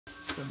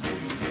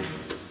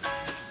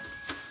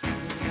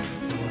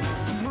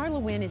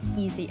MarlaWynne is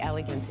easy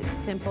elegance. It's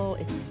simple,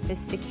 it's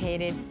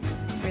sophisticated.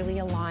 It's really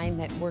a line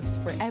that works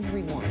for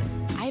everyone.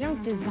 I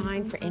don't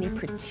design for any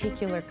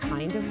particular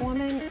kind of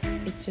woman.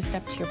 It's just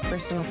up to your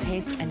personal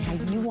taste and how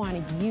you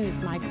want to use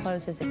my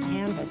clothes as a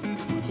canvas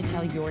to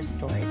tell your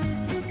story.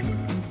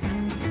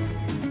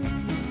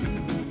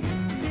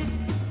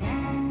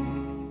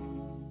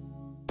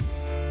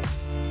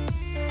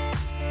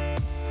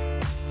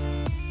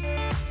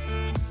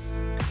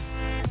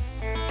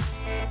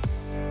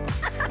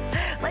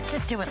 Let's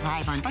just do it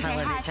live on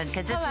television,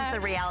 because this is the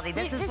reality.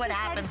 This is what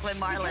happens when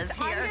Marla's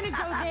here. I'm going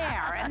to go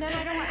there, and then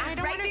I don't want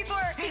to... Right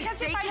before because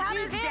they if I count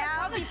do us this, down.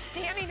 I'll be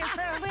standing in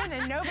front of Lynn,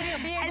 and nobody will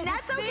be able to see her. And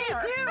that's okay,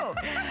 too.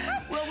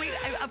 Well,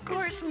 of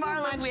course,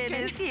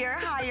 MarlaWynne is here.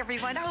 Hi,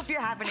 everyone. I hope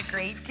you're having a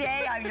great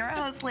day. I'm your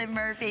host, Lynn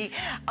Murphy.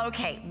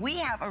 Okay, we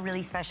have a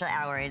really special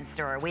hour in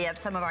store. We have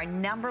some of our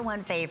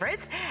 #1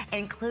 favorites,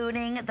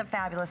 including the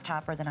fabulous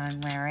topper that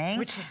I'm wearing.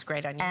 Which is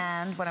great on you.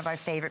 And one of our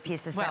favorite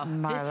pieces that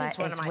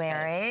Marla is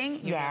wearing.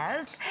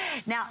 Yes.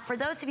 Now, for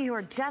those of you who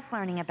are just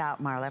learning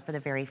about Marla for the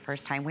very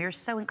first time, we are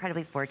so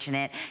incredibly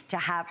fortunate to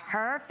have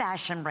her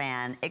fashion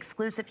brand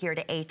exclusive here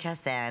to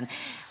HSN.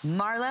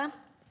 Marla,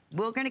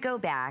 we're going to go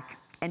back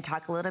and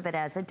talk a little bit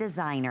as a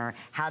designer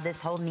how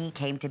this whole knee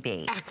came to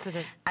be.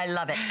 Accident. I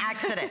love it.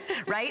 Accident,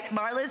 right?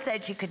 Marla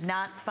said she could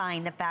not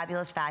find the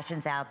fabulous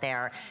fashions out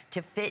there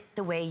to fit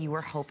the way you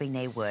were hoping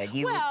they would.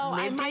 You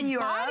lived in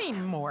Europe. My body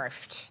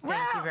morphed.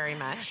 Thank you very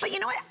much. But you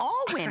know what?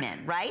 All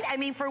women, right? I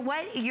mean, for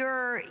what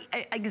your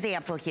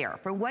example here,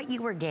 for what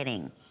you were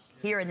getting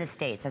here in the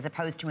States as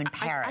opposed to in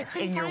Paris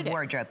in your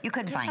wardrobe. You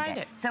couldn't find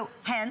it. So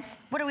hence,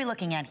 what are we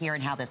looking at here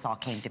and how this all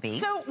came to be?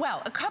 So,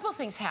 well, a couple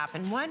things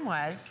happened. One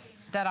was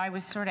that I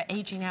was sort of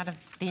aging out of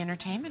the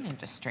entertainment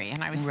industry,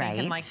 and I was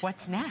thinking, like,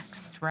 what's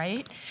next,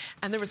 right?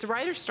 And there was a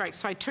writer's strike,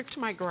 so I took to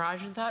my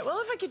garage and thought,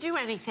 well, if I could do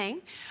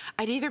anything,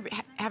 I'd either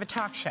have a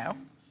talk show.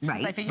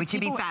 Right, which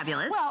would be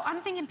fabulous. Well, I'm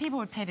thinking people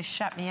would pay to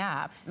shut me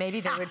up. Maybe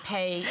they would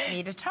pay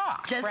me to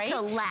talk, just to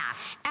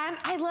laugh. And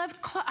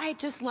I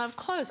just love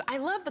clothes. I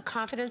love the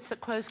confidence that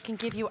clothes can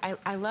give you.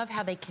 I love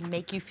how they can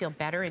make you feel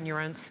better in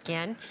your own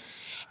skin.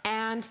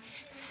 And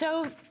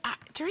so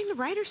during the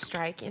writer's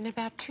strike in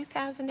about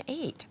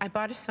 2008, I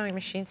bought a sewing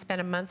machine, spent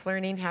a month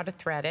learning how to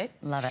thread it.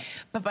 Love it.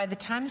 But by the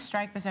time the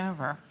strike was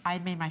over, I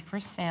had made my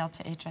first sale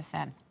to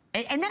HSN.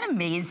 Isn't that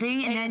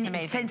amazing? And then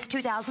amazing. Since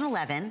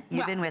 2011,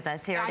 you've been with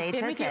us here at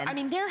HSN. I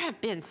mean, there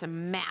have been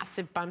some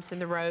massive bumps in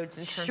the roads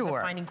in terms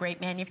of finding great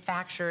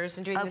manufacturers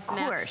and doing this and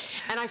that. Of course.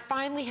 And I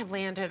finally have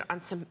landed on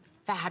some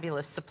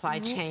fabulous supply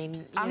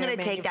chain. I'm going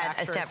to take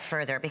that a step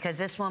further, because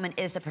this woman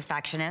is a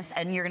perfectionist,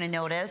 and you're going to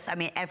notice, I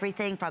mean,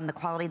 everything from the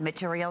quality of the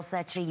materials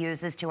that she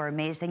uses to her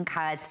amazing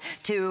cuts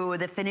to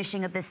the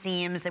finishing of the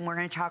seams, and we're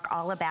going to talk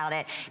all about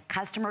it.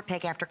 Customer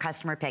pick after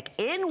customer pick,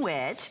 in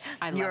which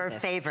your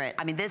favorite.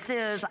 I mean, this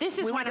is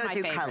one of my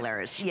favorites.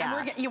 Colors.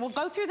 Yeah. And we'll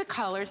go through the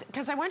colors,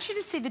 because I want you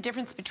to see the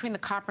difference between the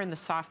copper and the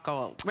soft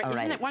gold.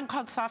 Isn't it one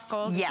called soft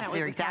gold? Yes,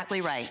 you're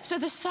exactly right. So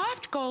the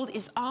soft gold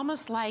is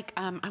almost like,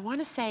 I want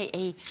to say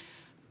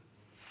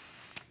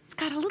it's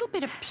got a little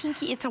bit of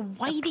pinky. It's a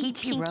whitey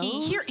pinky.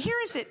 Here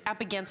is it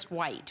up against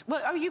white.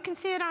 Well, you can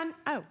see it on.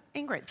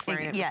 Ingrid's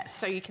wearing it. Yes.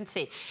 So you can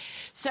see.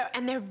 So,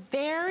 and they're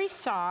very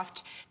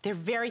soft. They're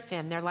very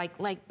thin. They're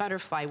like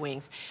butterfly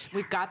wings.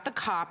 We've got the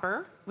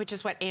copper, which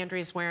is what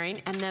Andrea's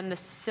wearing, and then the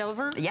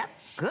silver. Yep.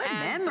 Good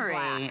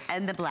memory.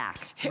 And the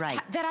black. Right.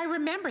 That I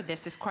remember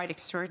this is quite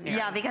extraordinary.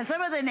 Yeah, because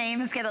some of the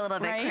names get a little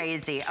bit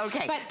crazy.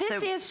 Okay. But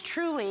this is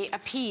truly a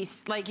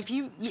piece. Like, if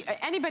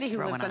anybody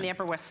who lives on the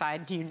Upper West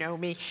Side, you know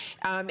me,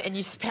 and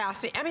you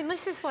pass me. I mean,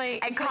 this is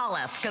like. And call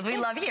us, because we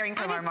love hearing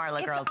from our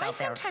Marla girls out there. I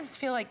sometimes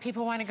feel like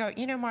people want to go,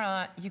 you know,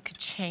 Marla, you could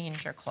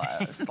change your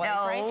clothes. Like,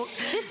 no. Right?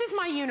 This is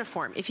my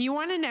uniform. If you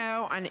want to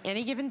know, on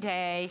any given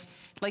day,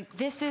 like,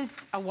 this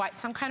is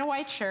some kind of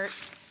white shirt,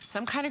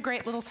 some kind of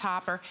great little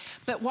topper.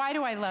 But why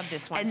do I love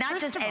this one? And not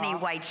just any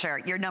white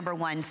shirt. You're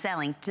 #1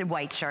 selling to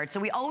white shirt. So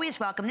we always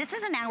welcome. This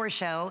is an hour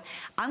show.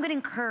 I'm going to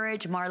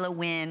encourage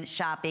MarlaWynne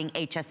shopping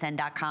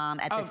hsn.com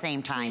at the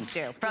same time. Please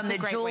do. From the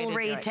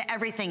jewelry to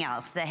everything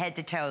else, the head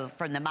to toe,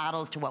 from the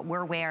models to what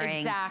we're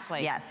wearing.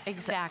 Exactly. Yes.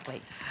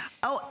 Exactly.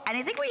 Oh, and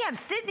I think we have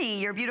Sydney,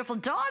 your beautiful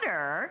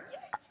daughter.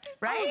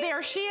 Right? Oh,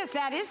 there she is.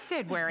 That is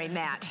Sid wearing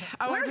that.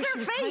 Oh, where's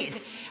her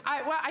face?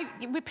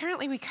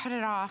 Apparently we cut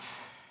it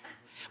off.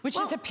 Which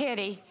is a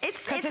pity.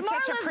 It's such a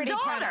pretty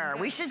daughter. pattern.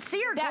 We should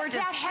see her gorgeous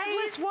That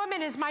headless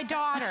woman is my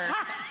daughter,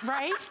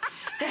 right?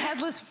 The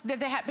headless,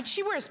 but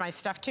she wears my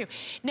stuff too.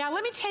 Now,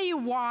 let me tell you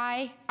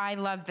why I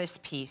love this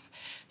piece.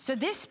 So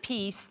this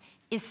piece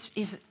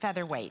is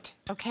featherweight,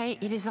 okay?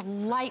 It is a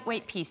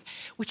lightweight piece,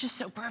 which is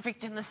so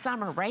perfect in the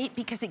summer, right?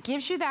 Because it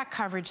gives you that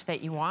coverage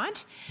that you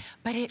want,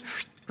 but it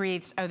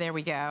breathes. Oh, there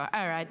we go.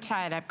 All right,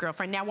 tie it up,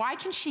 girlfriend. Now, why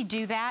can she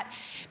do that?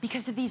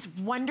 Because of these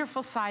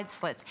wonderful side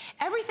slits.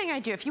 Everything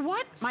I do, if you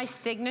want my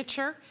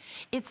signature,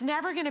 it's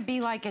never gonna be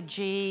like a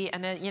G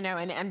and a, you know,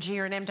 an MG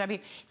or an MW.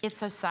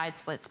 It's those side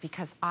slits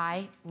because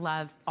I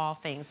love all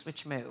things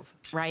which move,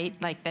 right?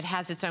 Like that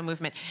has its own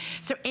movement.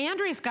 So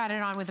Andrea's got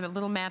it on with a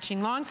little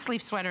matching long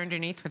sleeve sweater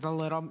underneath with a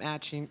little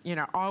matching, you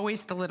know,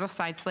 always the little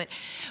side slit.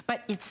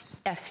 But it's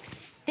a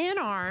thin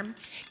arm.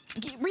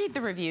 Read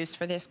the reviews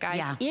for this, guys.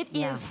 Yeah. It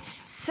is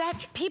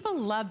such, people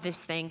love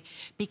this thing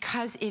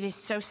because it is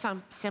so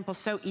simple,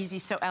 so easy,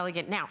 so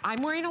elegant. Now,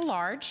 I'm wearing a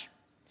large.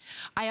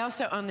 I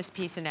also own this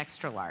piece in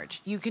extra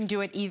large. You can do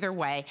it either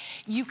way.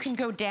 You can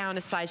go down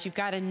a size. You've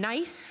got a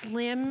nice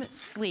slim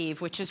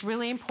sleeve, which is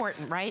really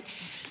important, right?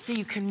 So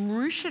you can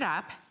ruche it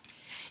up.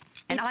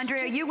 And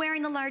Andrea, are you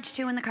wearing the large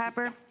too in the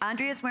copper?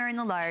 Andrea's wearing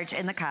the large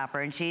in the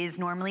copper, and she's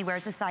normally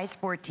wears a size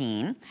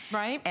 14.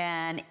 Right.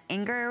 And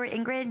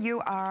Ingrid,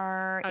 you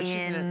are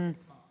in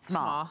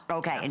small.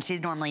 Okay, and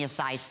she's normally a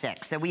size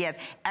 6. So we have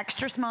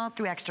extra small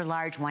through extra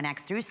large, 1X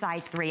through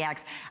size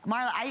 3X.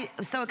 Marla, I'm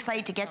so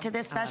excited to get to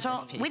this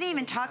special. We didn't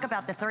even talk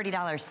about the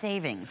 $30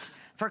 savings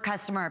for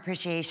Customer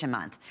Appreciation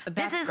Month.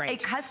 That's this is great.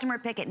 a customer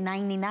pick at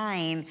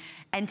 $99,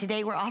 and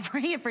today we're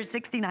offering it for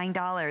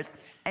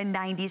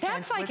 $69.90.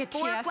 That's like a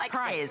TS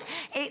price.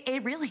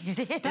 It really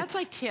is. That's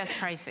like TS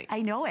pricing.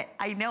 I know it.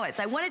 I know it.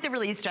 So I wanted to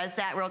really stress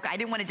that real quick. I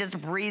didn't want to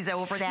just breeze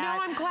over that.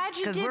 No, I'm glad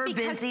you did because we're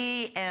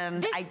busy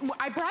and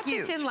I brought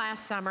this in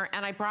last summer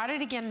and I brought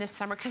it again this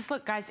summer because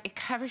look, guys, it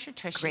covers your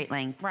tushy. Great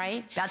length.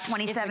 Right? About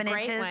 27 inches.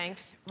 It's a great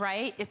length,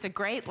 right? It's a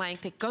great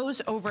length. It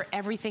goes over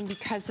everything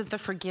because of the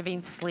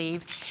forgiving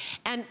sleeve.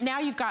 And now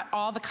you've got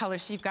all the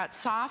colors. So you've got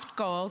soft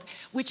gold,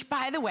 which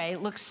by the way,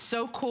 looks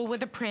so cool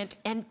with a print.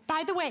 And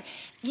by the way,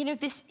 you know,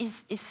 this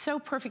is so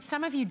perfect.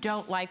 Some of you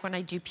don't like when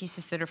I do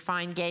pieces that are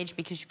fine gauge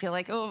because you feel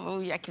like,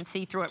 oh, I can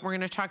see through it. We're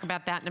gonna talk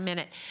about that in a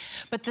minute.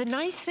 But the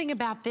nice thing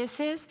about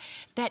this is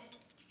that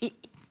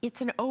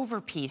it's an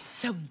over piece.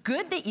 So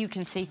good that you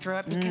can see through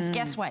it because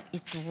guess what?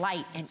 It's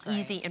light and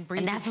easy and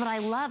breezy. And that's what I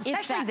love,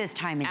 especially this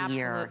time of the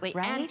year. Absolutely.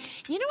 Right? And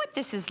you know what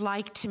this is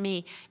like to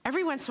me?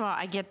 Every once in a while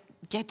I get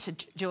to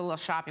do a little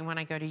shopping when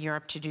I go to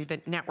Europe to do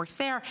the networks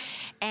there.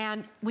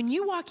 And when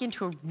you walk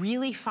into a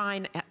really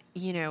fine,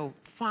 you know,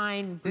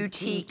 fine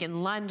boutique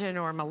in London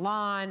or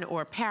Milan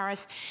or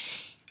Paris,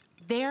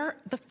 the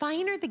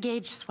finer the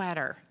gauge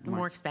sweater, the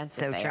more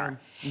expensive they are.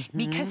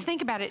 Because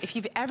think about it, if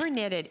you've ever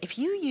knitted, if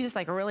you use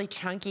like a really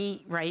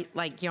chunky, right,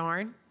 like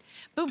yarn,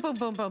 boom, boom,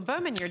 boom, boom,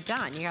 boom, and you're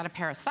done. You got a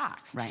pair of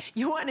socks. Right.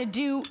 You want to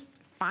do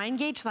fine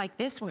gauge like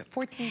this,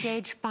 14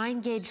 gauge,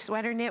 fine gauge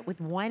sweater knit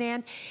with one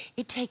end,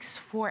 it takes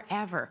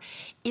forever.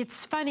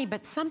 It's funny,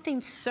 but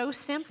something so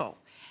simple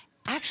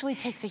actually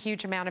takes a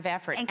huge amount of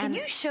effort. And can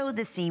you show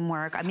the seam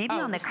work? Maybe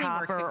on the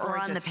copper or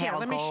on the pale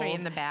gold. Let me show you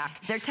in the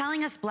back. They're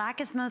telling us black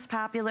is most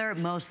popular,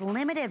 most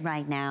limited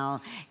right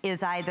now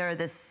is either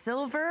the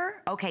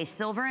silver,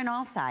 silver in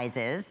all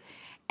sizes,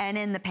 and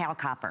in the pale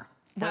copper.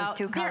 Those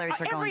two colors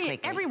are going quickly.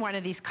 Every one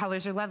of these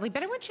colors are lovely,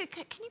 but I want you to,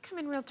 can you come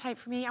in real tight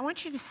for me? I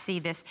want you to see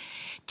this.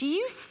 Do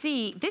you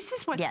see, this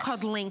is what's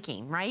called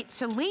linking, right?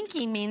 So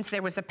linking means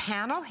there was a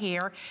panel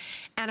here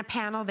and a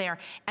panel there,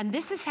 and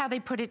this is how they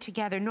put it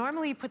together.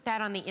 Normally you put that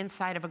on the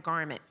inside of a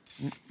garment.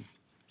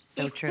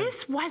 So true. If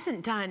this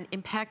wasn't done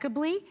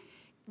impeccably,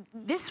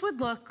 this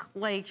would look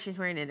like she's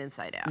wearing it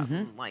inside out,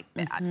 like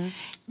that.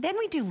 Then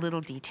we do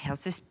little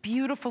details, this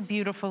beautiful,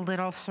 beautiful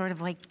little sort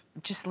of like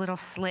just little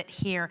slit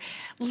here.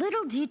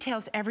 Little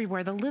details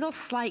everywhere, the little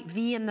slight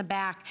V in the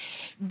back.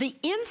 The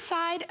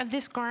inside of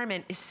this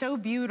garment is so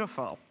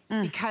beautiful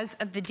because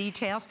of the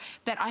details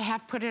that I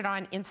have put it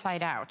on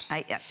inside out.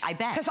 I bet.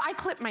 Because I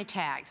clip my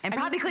tags. And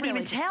probably couldn't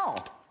even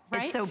tell.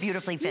 Right? It's so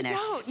beautifully finished.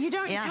 You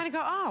don't, you kind of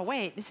go, oh,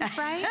 wait, is this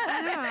right?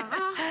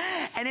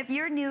 And if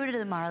you're new to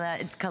the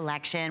Marla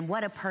collection,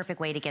 what a perfect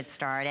way to get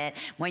started.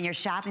 When you're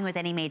shopping with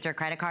any major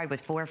credit card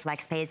with 4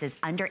 flex pays, it's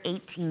under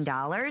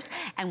 $18,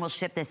 and we'll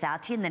ship this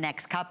out to you in the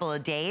next couple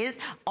of days.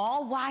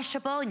 All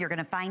washable, and you're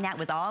gonna find that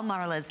with all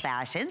Marla's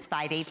Fashions,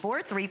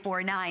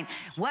 584-349.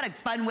 What a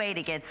fun way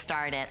to get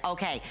started.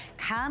 Okay,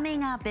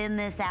 coming up in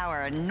this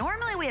hour,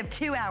 normally we have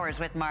 2 hours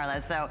with Marla,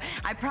 so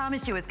I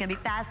promise you it's gonna be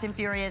fast and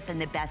furious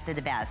and the best of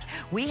the best.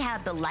 We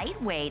have the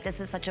lightweight. This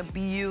is such a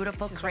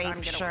beautiful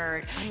crepe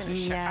shirt. I'm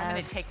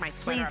gonna take my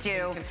sweater off so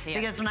you can see it.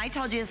 Because when I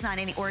told you it's not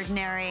any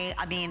ordinary,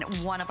 I mean,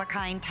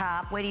 one-of-a-kind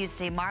top. What do you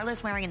see?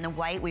 Marla's wearing in the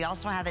white. We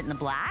also have it in the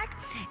black.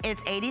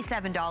 It's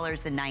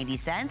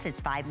 $87.90.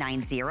 It's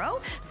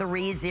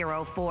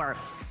 $590-304.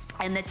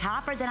 And the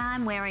topper that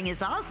I'm wearing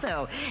is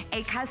also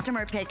a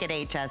customer pick at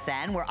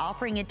HSN. We're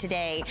offering it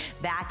today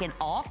back in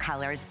all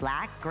colors,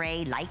 black,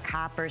 gray, light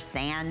copper,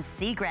 sand,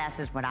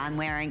 seagrass is what I'm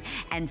wearing,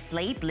 and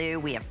slate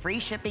blue. We have free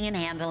shipping and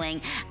handling,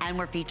 and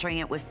we're featuring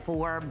it with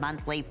 4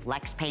 monthly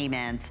flex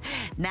payments.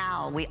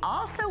 Now, we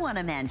also want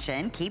to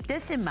mention, keep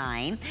this in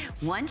mind,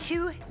 once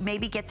you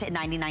maybe get to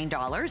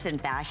 $99 in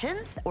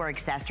fashions or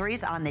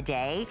accessories on the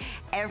day,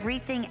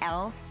 everything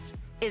else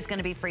is going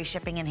to be free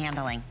shipping and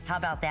handling. How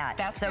about that?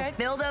 That's so good.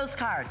 Fill those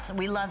carts.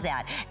 We love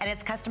that. And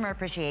it's Customer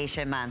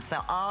Appreciation Month,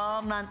 so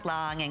all month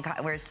long, and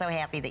we're so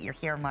happy that you're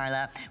here,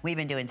 Marla. We've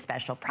been doing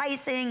special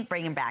pricing,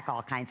 bringing back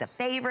all kinds of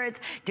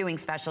favorites, doing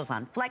specials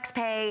on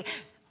FlexPay.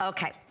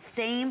 Okay,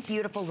 same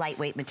beautiful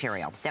lightweight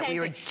material that we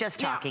were just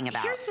talking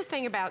about. Here's the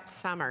thing about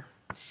summer.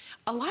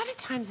 A lot of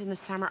times in the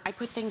summer, I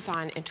put things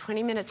on, and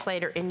 20 minutes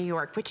later in New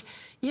York, which,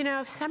 you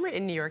know, summer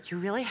in New York, you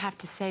really have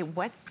to say,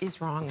 what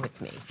is wrong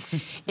with me?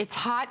 It's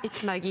hot,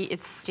 it's muggy,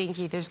 it's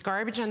stinky, there's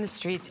garbage on the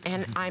streets,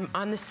 and I'm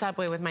on the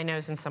subway with my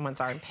nose in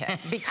someone's armpit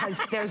because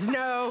there's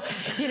no,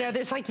 you know,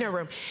 there's like no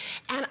room.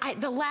 And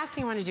the last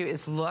thing I want to do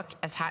is look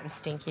as hot and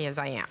stinky as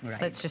I am. Right.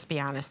 Let's just be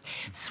honest.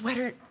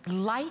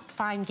 Light,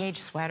 fine gauge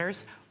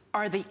sweaters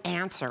are the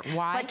answer.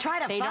 Why? But try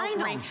to find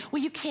them. Well,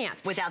 you can't.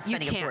 Without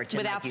spending a fortune.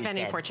 Without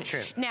spending a fortune.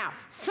 True. Now,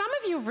 some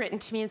of you have written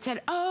to me and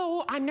said,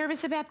 oh, I'm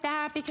nervous about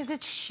that because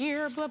it's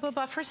sheer, blah, blah,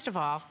 blah. First of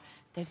all,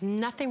 there's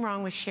nothing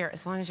wrong with sheer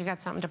as long as you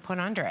got something to put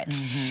under it.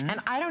 And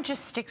I don't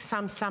just stick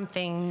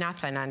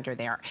nothing under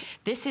there.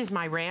 This is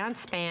my rayon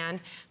span,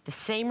 the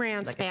same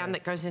rayon span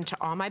that goes into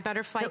all my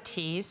butterfly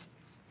tees,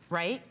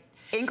 right?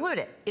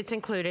 Included. It's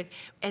included.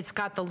 It's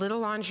got the little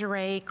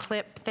lingerie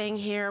clip thing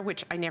here,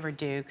 which I never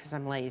do because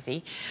I'm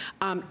lazy.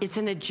 It's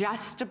an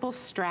adjustable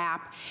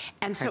strap,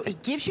 and so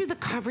it gives you the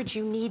coverage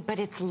you need, but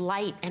it's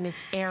light and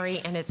it's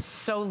airy and it's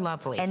so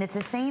lovely. And it's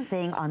the same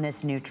thing on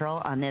this neutral,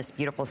 on this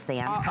beautiful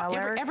sand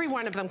color. Every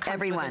one of them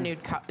comes with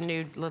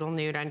a little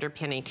nude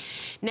underpinning.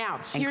 Now,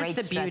 here's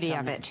the beauty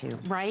of it,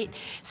 right?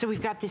 So we've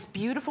got this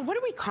beautiful, what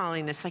are we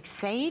calling this, like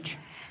sage?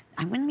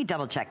 I'm going to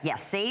double check.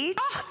 Yes, sage.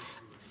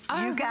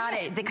 You got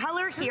it. The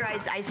color here,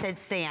 I said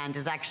sand,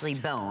 is actually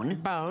bone.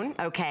 Bone.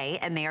 Okay,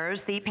 and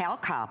there's the pale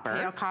copper.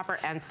 Pale copper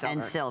and silver.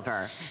 And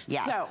silver,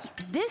 yes. So,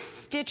 this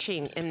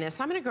stitching in this,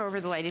 I'm going to go over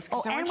the ladies.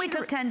 Oh, and we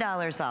took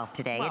 $10 off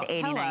today at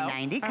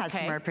 $89.90,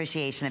 Customer Okay.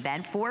 Appreciation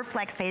Event. 4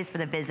 flex pays for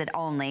the visit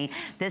only.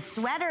 The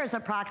sweater is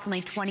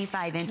approximately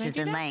 25 inches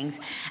in length.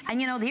 And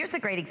you know, here's a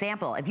great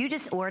example. If you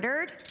just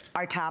ordered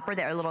our topper,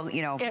 they're a little,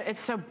 you know.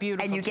 It's so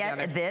beautiful And you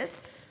together. get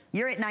this.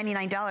 You're at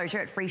 $99,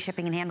 you're at free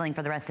shipping and handling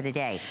for the rest of the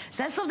day.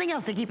 So that's something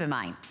else to keep in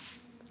mind.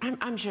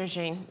 I'm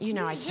judging. You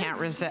know I can't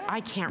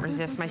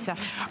resist myself.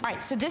 All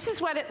right, so this is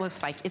what it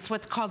looks like. It's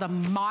what's called a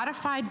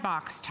modified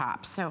box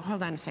top. So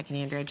hold on a second,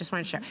 Andrea, I just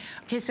want to show.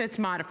 Okay, so it's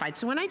modified.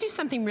 So when I do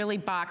something really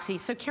boxy,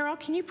 so Carol,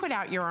 can you put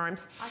out your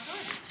arms?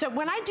 So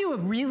when I do a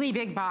really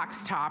big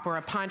box top or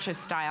a poncho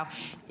style,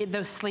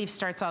 those sleeves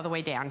starts all the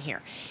way down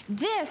here.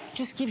 This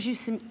just gives you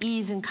some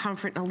ease and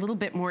comfort and a little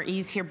bit more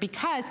ease here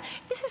because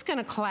this is going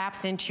to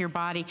collapse into your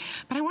body.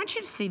 But I want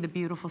you to see the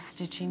beautiful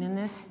stitching in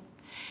this.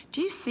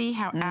 Do you see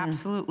how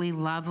absolutely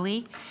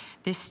lovely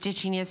this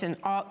stitching is? And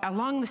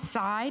along the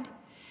side,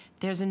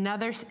 there's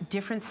another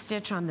different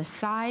stitch on the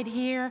side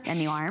here. And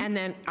the arm. And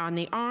then on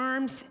the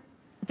arms.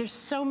 There's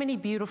so many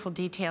beautiful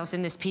details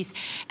in this piece,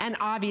 and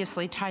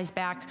obviously ties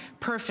back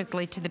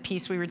perfectly to the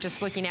piece we were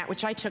just looking at,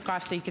 which I took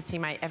off so you could see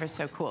my ever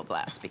so cool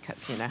blouse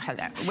because, you know,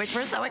 hello. Which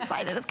we're so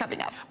excited it's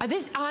coming up.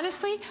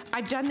 Honestly,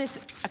 I've done this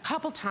a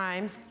couple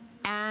times,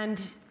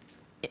 and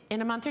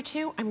in a month or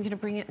two, I'm gonna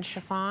bring it in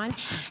chiffon,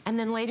 and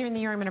then later in the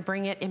year, I'm gonna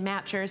bring it in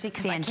matte jersey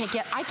because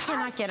I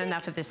cannot get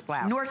enough of this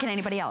blouse. Nor can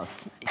anybody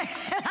else.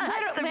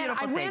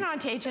 I went on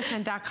to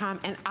hsn.com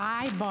and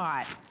I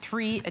bought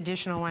 3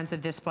 additional ones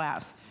of this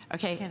blouse.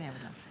 Okay. Can't have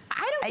enough.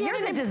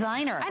 You're the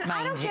designer, and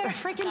I don't get a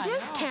freaking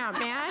discount,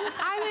 man.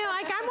 I mean,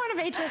 like, I'm one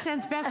of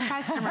HSN's best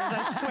customers,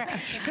 I swear.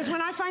 Because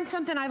when I find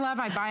something I love,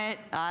 I buy it.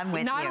 I'm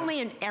with you. Not only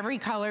in every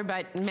color,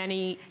 but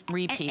many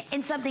repeats.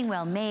 And something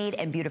well made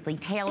and beautifully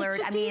tailored.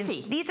 It's just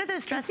easy. These are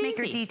those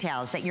dressmaker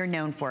details that you're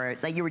known for,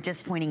 that you were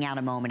just pointing out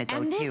a moment ago,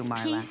 and too, Marla. And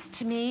this piece,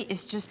 to me,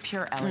 is just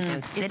pure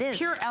elegance. It's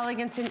pure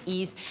elegance and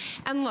ease.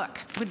 And look,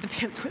 with the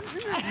pimps.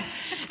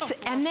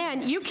 And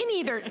then you can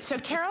either, so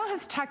Carol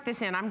has tucked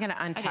this in. I'm going to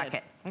untuck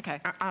it.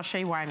 Okay. I'll show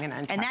you why I'm going to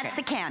untuck it. And that's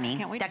the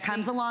cami that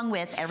comes along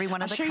with every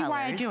one of the colors. I'll show you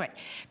why I do it.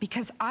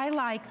 Because I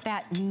like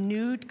that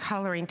nude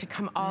coloring to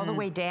come all the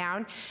way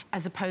down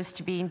as opposed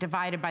to being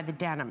divided by the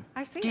denim.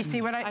 I see. Do you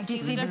see what I do? You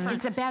see the difference?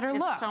 It's a better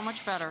look. It's so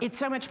much better. It's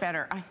so much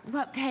better.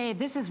 Well, hey,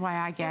 this is why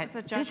I get.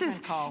 This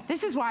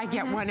is why I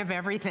get one of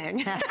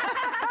everything.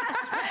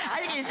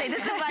 I was going to say,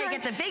 this is why you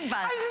get the big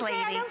bucks, lady.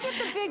 I don't get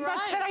the big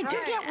bucks, but I do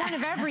get one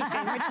of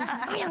everything, which is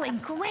really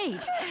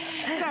great.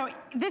 So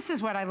this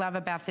is what I love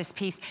about this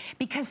piece,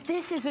 because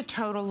this is a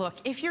total look.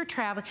 If you're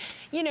traveling,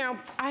 you know,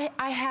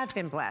 I have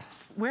been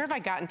blessed. Where have I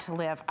gotten to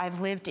live? I've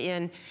lived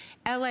in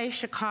LA,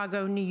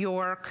 Chicago, New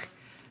York,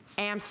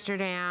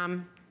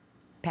 Amsterdam,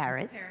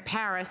 Paris,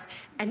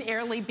 and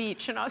Airlie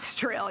Beach in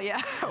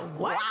Australia.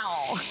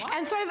 Wow.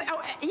 And so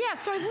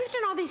so I've lived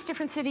in all these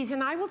different cities,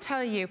 and I will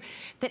tell you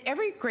that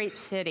every great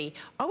city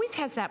always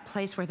has that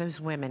place where those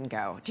women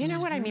go. Do you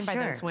know what I mean by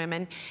those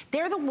women?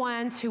 They're the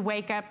ones who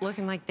wake up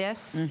looking like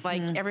this.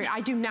 Like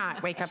I do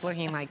not wake up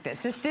looking like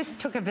this. This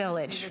took a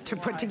village to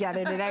put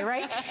together today,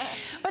 right?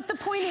 But the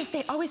point is,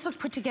 they always look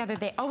put together.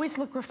 They always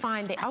look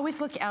refined. They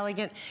always look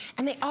elegant,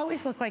 and they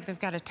always look like they've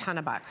got a ton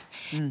of bucks.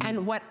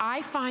 And what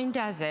I find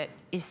does it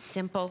is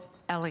simple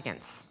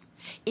elegance.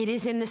 It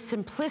is in the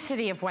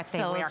simplicity of what they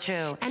wear. So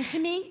true. And to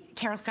me,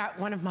 Carol's got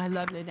one of my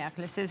lovely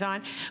necklaces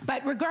on,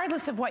 but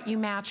regardless of what you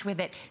match with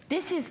it,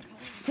 this is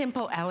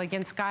simple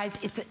elegance, guys.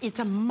 It's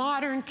a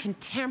modern,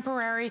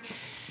 contemporary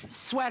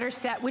sweater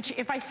set, which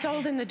if I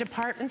sold in the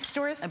department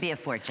stores, it'd be a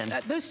fortune.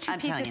 Those two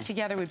pieces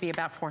together would be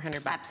about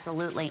 $400.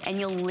 Absolutely, and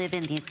you'll live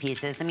in these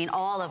pieces. I mean,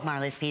 all of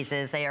Marla's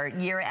pieces, they are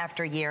year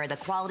after year. The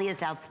quality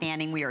is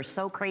outstanding. We are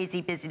so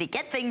crazy busy to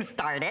get things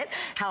started.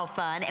 How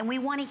fun, and we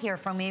want to hear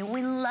from you.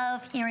 We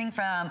love hearing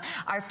from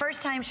our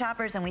first-time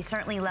shoppers, and we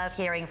certainly love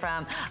hearing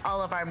from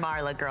all of our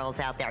Marla girls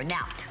out there.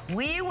 Now,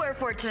 we were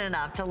fortunate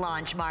enough to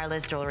launch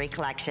Marla's jewelry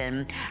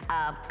collection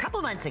a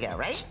couple months ago,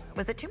 right?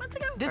 Was it 2 months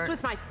ago? This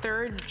was my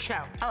third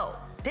show. Oh,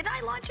 did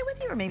I launch it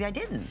with you, or maybe I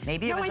didn't?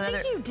 Maybe it was another... No,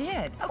 I think you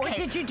did. Okay. Or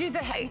did you do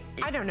the...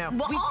 I don't know.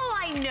 Well, all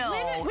I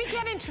know... We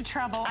get into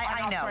trouble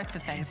on all sorts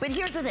of things. But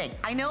here's the thing.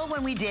 I know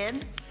when we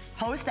did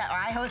host that, or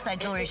I host that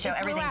jewelry show,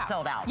 everything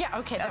sold out. Yeah,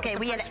 okay. Okay,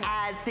 we had to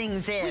add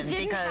things in. We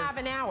didn't have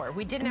an hour.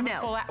 We didn't have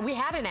a full hour. We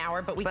had an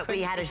hour, but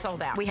we had it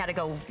sold out. We had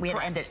to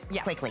end it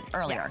quickly,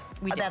 earlier.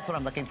 Yes, that's what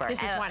I'm looking for.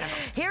 This is one of them.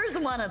 Here's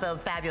one of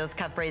those fabulous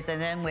cuff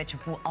bracelets in which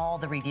all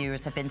the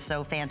reviews have been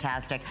so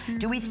fantastic.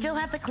 Do we still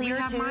have the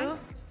clear too? Mine?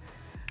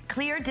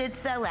 Clear did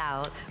sell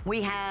out.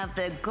 We have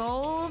the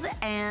gold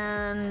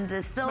and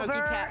the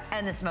silver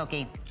and the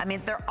smoky. I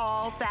mean, they're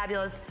all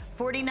fabulous.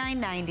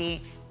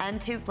 $49.90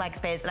 and 2 flex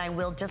pays. And I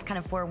will just kind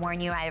of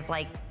forewarn you, I have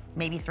like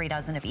maybe 3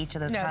 dozen of each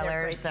of those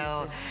colors.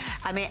 So,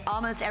 I mean,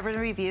 almost every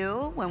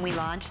review when we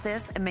launched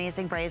this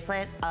amazing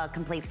bracelet, a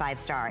complete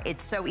 5-star.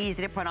 It's so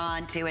easy to put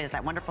on too. It has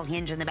that wonderful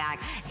hinge in the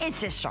back. It's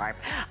just sharp.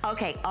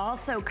 Okay,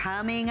 also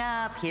coming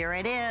up, here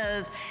it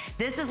is.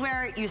 This is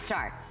where you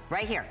start,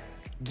 right here.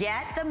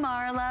 Get the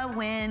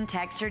MarlaWynne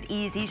Textured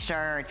Easy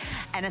shirt.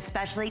 And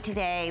especially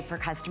today for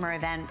customer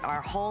event, our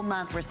whole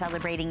month we're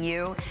celebrating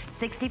you.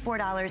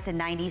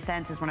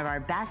 $64.90 is one of our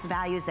best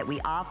values that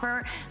we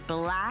offer.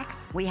 Black,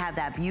 we have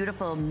that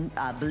beautiful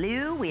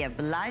blue, we have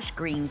blush,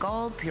 green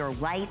gold, pure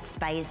white,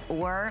 spice,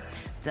 or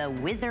the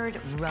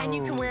withered rose. And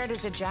you can wear it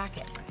as a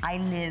jacket. I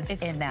live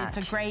in that.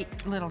 It's a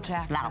great little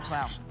jacket as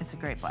well. It's a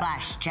great blouse.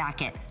 Slash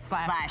jacket.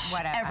 Slash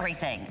whatever.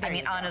 Everything. I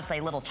mean, honestly,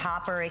 little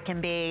topper it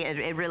can be.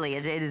 It really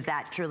is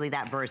truly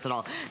that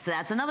versatile. So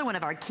that's another one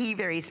of our key,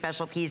 very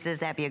special pieces.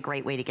 That'd be a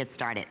great way to get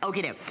started.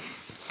 Okay,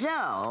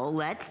 so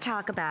let's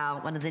talk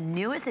about one of the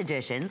newest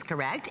additions,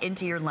 correct,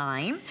 into your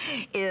line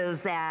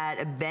is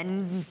that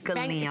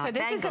Bengaline. So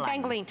this is a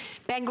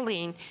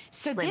Bengaline.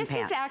 So Slim this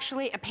pant. is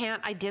actually a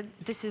pant I did.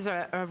 This is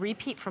a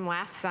repeat from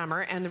last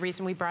summer, and the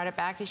reason we brought it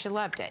back is you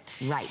loved it.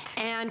 Right.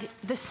 And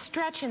the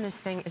stretch in this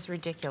thing is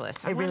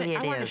ridiculous. It really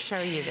is. I want to show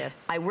you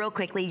this. Real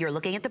quickly, you're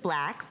looking at the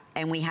black,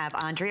 and we have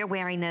Andrea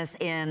wearing this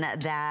in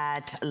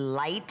that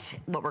light,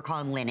 what we're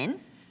calling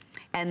linen.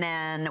 And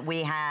then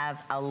we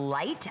have a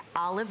light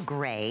olive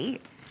gray,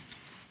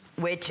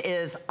 which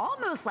is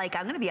almost like,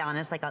 I'm going to be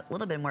honest, like a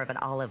little bit more of an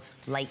olive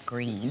light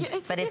green. Yeah,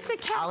 but it's a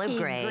khaki olive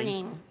gray.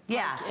 Green.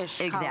 Yeah,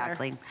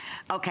 exactly.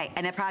 Color. Okay,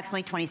 and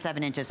approximately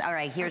 27 inches. All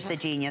right, here's the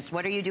genius.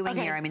 What are you doing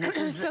here? I mean, this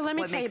is so let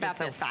me what tell you makes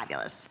about it so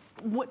fabulous.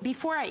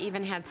 Before I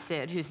even had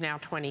Sid, who's now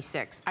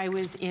 26, I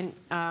was in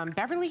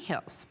Beverly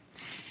Hills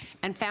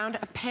and found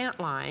a pant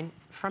line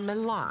from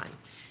Milan.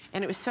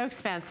 And it was so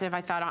expensive,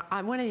 I thought,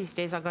 one of these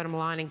days I'll go to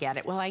Milan and get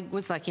it. Well, I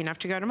was lucky enough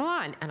to go to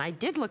Milan, and I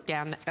did look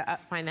down,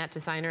 find that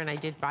designer, and I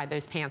did buy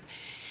those pants.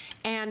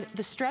 And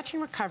the stretch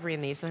and recovery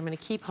in these, and I'm going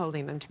to keep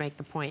holding them to make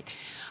the point,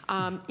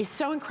 is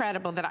so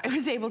incredible that I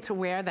was able to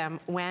wear them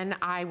when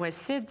I was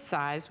Sid's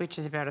size, which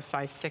is about a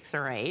size 6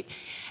 or 8,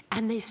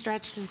 and they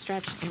stretched and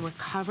stretched and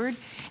recovered,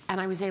 and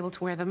I was able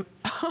to wear them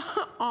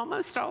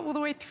almost all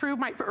the way through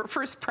my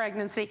first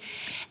pregnancy.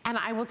 And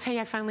I will tell you,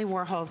 I finally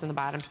wore holes in the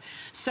bottoms.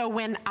 So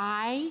when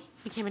I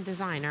became a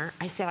designer,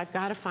 I said, I've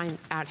got to find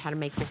out how to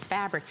make this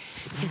fabric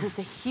because it's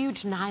a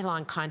huge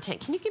nylon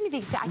content. Can you give me the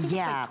exact? I think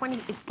it's like 20,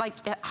 it's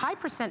like a high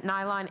 %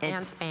 nylon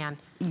and span.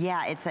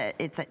 Yeah,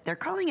 they're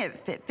calling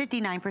it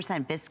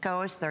 59%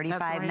 viscose,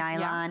 35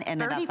 nylon,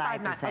 and about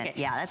 5%. Okay.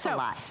 Yeah, that's a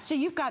lot. So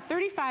you've got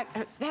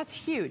 35, that's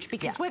huge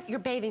because what your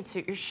bathing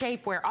suit, your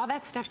shapewear, all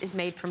that stuff is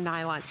made from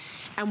nylon.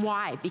 And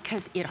why?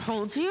 Because it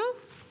holds you,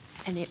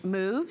 and it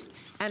moves,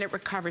 and it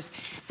recovers.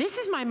 This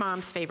is my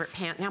mom's favorite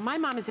pant. Now, my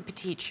mom is a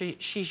petite.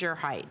 She's your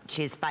height.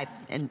 She's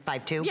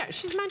 5'2"? Yeah,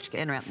 she's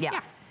munchkin. Yeah.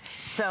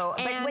 So,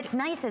 but what's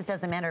nice is it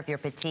doesn't matter if you're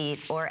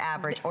petite or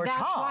average or tall.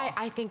 That's why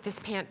I think this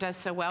pant does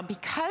so well,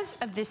 because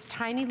of this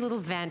tiny little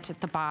vent at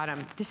the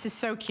bottom. This is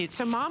so cute.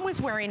 So Mom was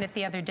wearing it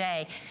the other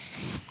day,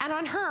 and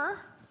on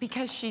her,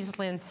 because she's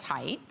Lynn's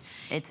height.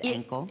 It's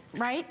ankle.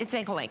 Right? It's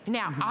ankle length.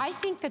 Now, I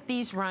think that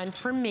these run,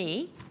 for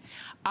me,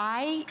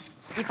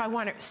 if I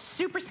want it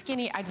super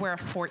skinny, I'd wear a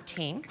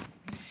 14.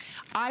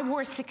 I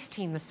wore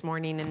 16 this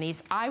morning in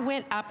these. I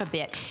went up a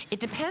bit. It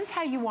depends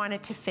how you want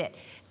it to fit.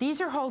 These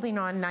are holding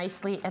on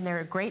nicely, and they're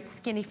a great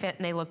skinny fit,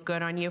 and they look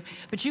good on you.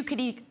 But you could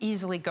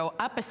easily go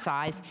up a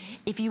size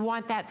if you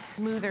want that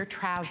smoother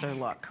trouser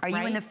look. Are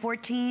you in the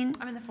 14?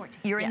 I'm in the 14.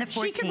 You're in the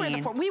 14. She could wear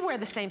the 14. We wear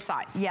the same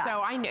size. Yeah.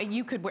 So I know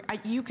you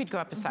could go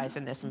up a size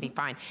in this and be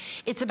fine.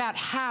 It's about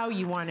how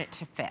you want it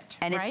to fit.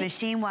 And it's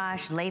machine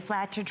wash, lay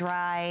flat to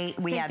dry.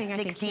 We have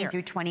 16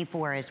 through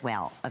 24 as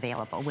well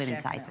available,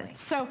 women's sizes.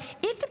 So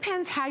it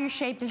depends how you're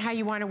shaped and how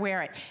you want to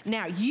wear it.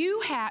 Now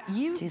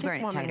this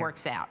woman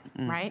works out,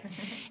 right?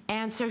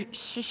 And so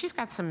she's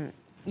got some,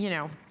 you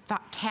know,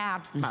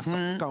 calf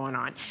muscles going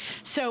on.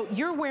 So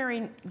you're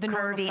wearing the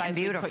normal size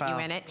we put you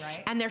in it,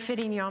 and they're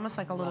fitting you almost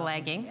like a little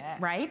legging,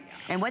 right?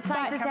 And what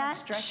size is that?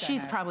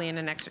 She's probably in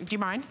an extra. Do you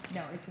mind?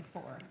 No, it's a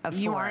 4. A 4.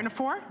 You are in a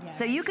 4? Yeah.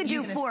 So you could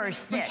do 4 or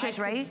 6,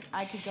 right?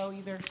 I could go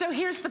either. So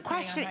here's the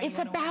question. It's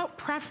about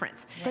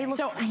preference. They look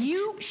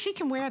she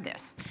can wear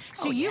this.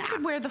 So you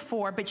could wear the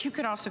 4, but you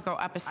could also go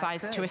up a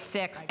size to a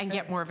 6 and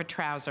get more of a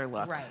trouser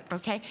look. Right.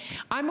 Okay?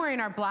 I'm wearing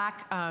our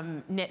black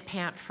knit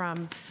pant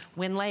from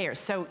Wynn Layers.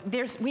 So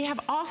we have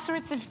all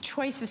sorts of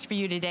choices for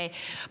you today,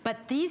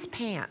 but these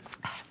pants,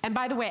 and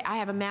by the way, I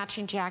have a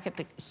matching jacket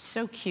that's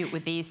so cute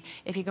with these.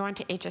 If you go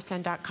onto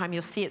hsn.com,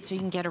 you'll see it, so you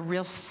can get a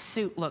real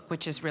suit look,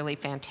 which is really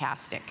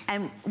fantastic.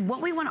 And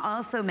what we want to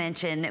also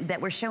mention, that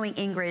we're showing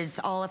Ingrid's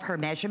all of her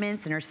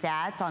measurements and her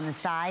stats on the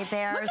side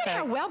there. Look at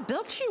how well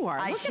built you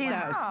are. Look she's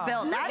at those.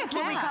 Built. That's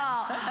what we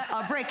call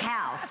a brick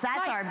house.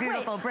 That's our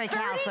beautiful brick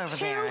house over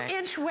there.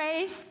 32-inch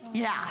waist.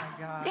 Yeah.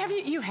 Oh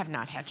You have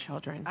not had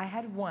children. I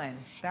had one.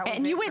 That was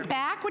and you went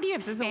back? What do you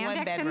have,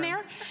 spandex in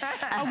there?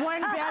 A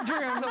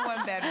 1-bedroom. It's a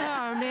 1-bedroom.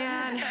 Oh,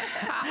 man.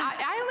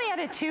 I only had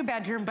a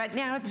 2-bedroom, but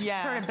now it's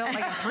sort of built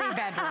like a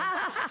 3-bedroom.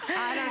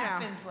 I don't know.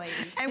 Happens, ladies.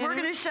 And we're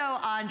going to show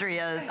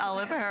Andrea's all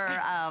of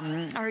her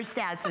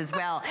stats as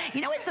well.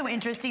 You know what's so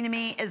interesting to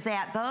me is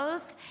that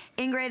both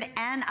Ingrid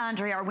and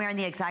Andrea are wearing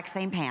the exact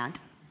same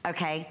pant.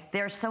 Okay,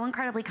 they're so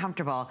incredibly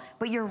comfortable,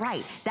 but you're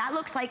right. That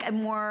looks like a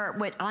more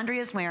what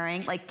Andrea's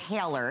wearing, like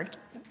tailored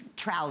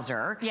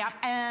trouser. Yep.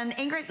 And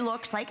Ingrid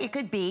looks like it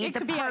could be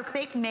the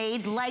perfect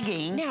made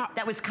legging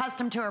that was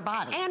custom to her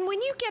body. And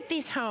when you get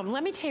these home,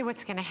 let me tell you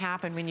what's going to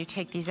happen when you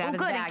take these out of the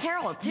bag. And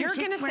Carol too. You're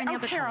going to say, oh,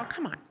 Carol,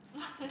 come on.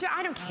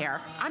 I don't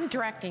care. I'm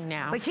directing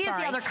now. But she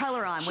has the other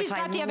color on, which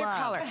I love. She's got the other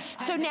color.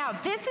 So now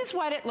this is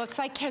what it looks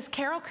like, because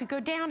Carol could go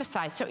down a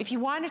size. So if you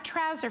want a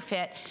trouser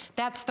fit,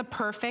 that's the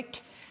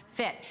perfect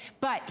fit.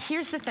 But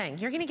here's the thing.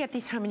 You're going to get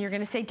these home and you're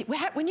going to say,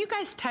 when you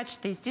guys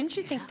touched these, didn't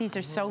you think these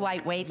are so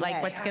lightweight?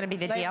 Like, what's going to be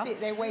the deal?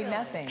 They weigh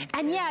nothing.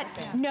 And yet,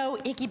 no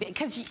icky,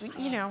 because,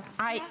 you know,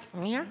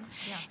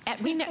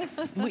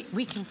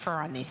 we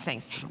confer on these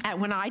things. And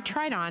when I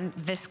tried on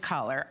this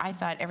color, I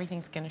thought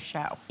everything's going to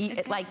show.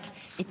 It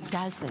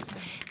doesn't.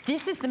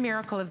 This is the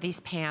miracle of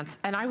these pants.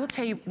 And I will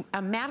tell you,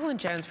 Madeline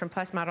Jones from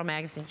Plus Model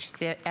Magazine, she's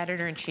the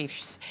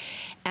editor-in-chief.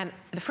 And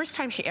the first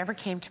time she ever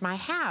came to my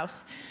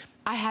house,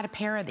 I had a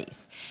pair of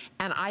these.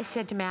 And I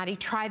said to Maddie,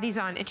 try these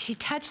on. And she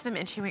touched them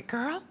and she went,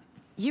 girl,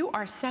 you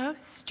are so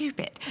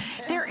stupid.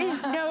 There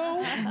is no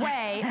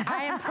way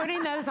I am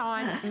putting those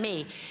on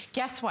me.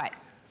 Guess what?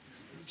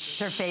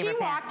 Her favorite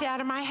she walked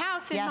out of my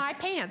house in my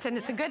pants, and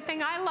it's a good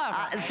thing I love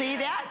her. See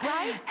that?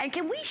 Right? And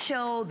can we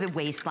show the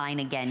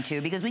waistline again,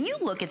 too? Because when you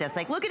look at this,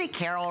 like looking at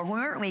Carol or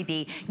whoever it may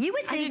be, you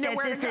would think that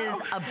this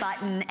is a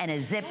button and a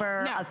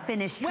zipper, a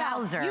finished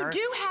trouser. You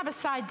do have a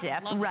side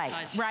zip.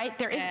 Right. Right?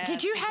 There is.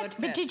 Did you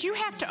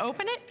have to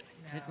open it?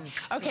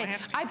 Okay,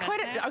 I put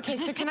it, okay,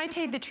 so can I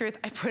tell you the truth?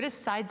 I put a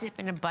side zip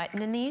and a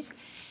button in these.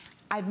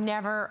 I've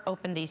never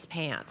opened these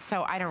pants,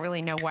 so I don't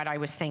really know what I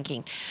was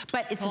thinking.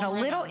 But it's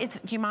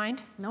do you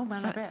mind? No,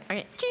 not a bit.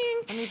 Okay.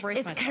 Let me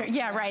brace myself.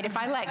 Yeah, right, if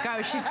I let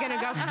go, she's gonna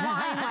go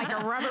flying like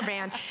a rubber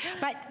band.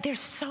 But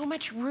there's so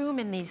much room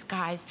in these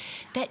guys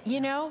that,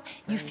 you know,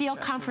 you feel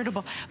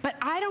comfortable. But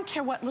I don't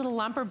care what little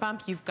lump or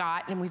bump you've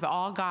got, and we've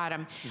all got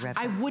them.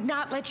 I would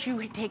not let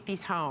you take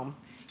these home.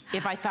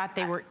 If I thought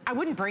they were, I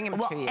wouldn't bring them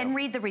to you. And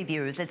read the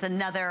reviews. It's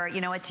another,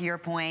 you know what, to your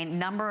point,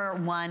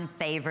 #1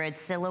 favorite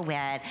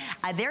silhouette.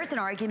 There's an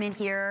argument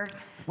here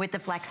with the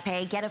flex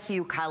pay. Get a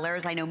few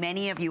colors. I know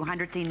many of you,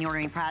 hundreds in the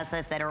ordering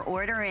process, that are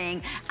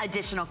ordering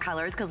additional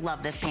colors because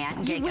love this pant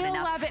and can't get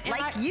enough. Love it.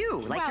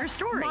 Like your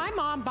story. My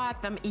mom bought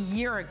them a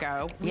year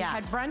ago. We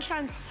had brunch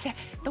on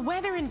the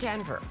weather in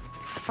Denver.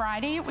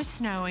 Friday it was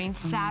snowing,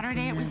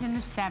 Saturday it was in the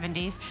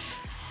 70s,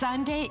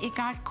 Sunday it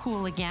got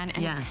cool again,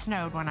 and it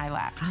snowed when I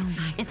left.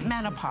 It's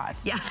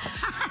menopause. Yeah.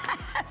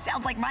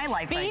 Sounds like my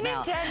life right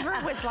now. Being in Denver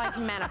was like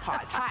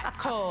menopause. Hot,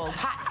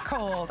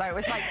 cold. I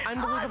was like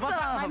unbelievable.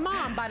 Awesome. My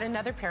mom bought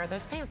another pair of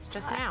those pants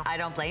just now. I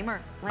don't blame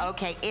her. Right.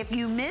 Okay, if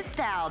you missed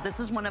out, this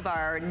is one of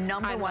our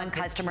 #1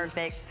 customer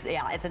picks.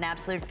 Yeah, it's an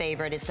absolute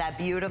favorite. It's that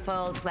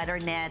beautiful sweater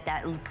knit,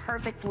 that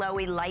perfect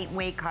flowy,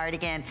 lightweight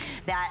cardigan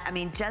that, I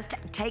mean, just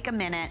take a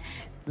minute.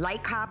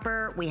 Light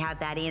copper, we have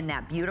that in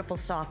that beautiful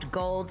soft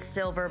gold,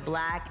 silver,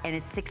 black, and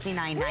it's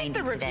 $69.90 Read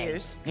the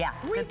reviews. Today. Yeah,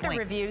 read the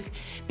reviews,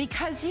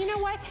 because you know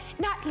what?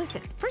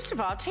 Listen, first of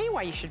all, I'll tell you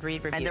why you should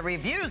read reviews. And the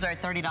reviews are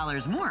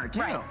 $30 more, too.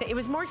 Right, it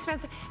was more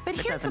expensive. But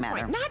here's the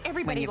point, not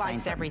everybody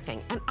likes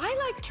everything. And I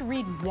like to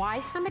read why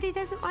somebody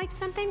doesn't like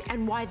something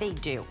and why they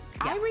do.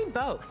 I read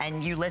both.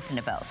 And you listen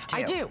to both, too.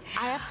 I do.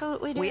 I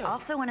absolutely do. We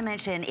also want to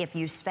mention, if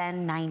you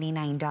spend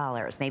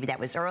 $99, maybe that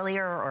was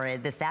earlier or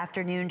this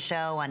afternoon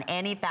show on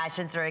any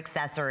fashions or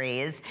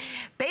accessories,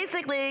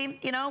 basically,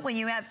 you know, when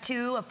you have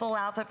a full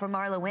outfit from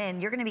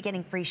MarlaWynne, you're going to be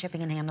getting free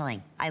shipping and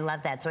handling. I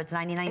love that. So it's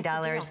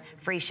 $99,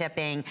 free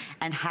shipping.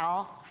 And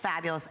how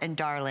fabulous and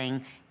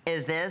darling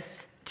is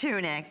this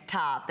tunic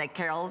top that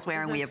Carol's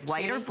wearing? We have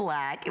white or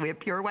black. We have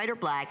pure white or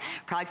black,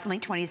 approximately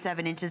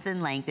 27 inches in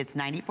length. It's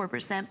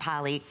 94%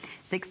 poly,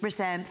 6%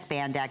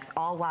 spandex,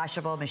 all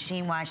washable,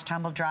 machine wash,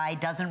 tumble dry,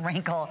 doesn't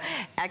wrinkle,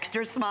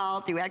 extra small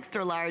through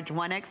extra large,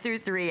 1X through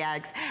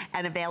 3X,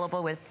 and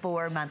available with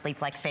 4 monthly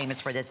flex payments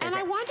for this visit. And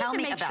I wanted Tell to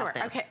me make about sure.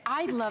 this. Okay,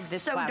 I love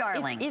this so blouse.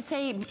 Darling.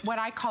 It's what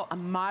I call a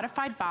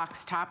modified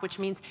box top, which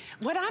means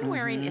what I'm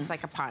wearing is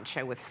like a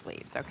poncho with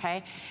sleeves,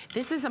 okay?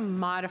 This is a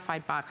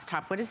modified box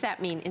top. What does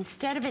that mean?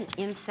 Instead of an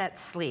inset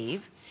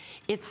sleeve,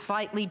 it's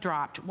slightly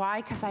dropped. Why?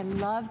 Because I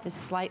love this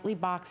slightly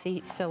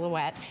boxy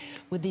silhouette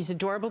with these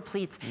adorable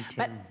pleats.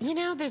 But you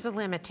know, there's a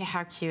limit to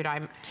how cute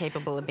I'm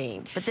capable of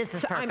being. But this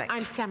is perfect.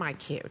 I'm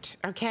semi-cute,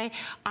 okay?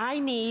 I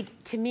need,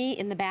 to me,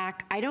 in the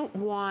back, I don't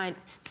want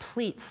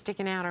pleats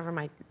sticking out over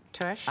my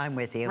tush. I'm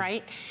with you.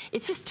 Right?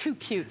 It's just too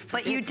cute.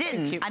 But you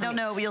didn't. I don't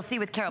know. You'll see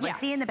with Carol. But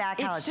see in the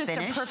back how it's finished.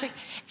 It's just a perfect.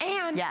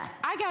 And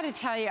I got to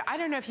tell you, I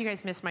don't know if you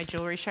guys missed my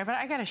jewelry show, but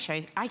I got to show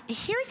you.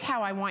 Here's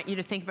how I want you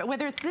to think about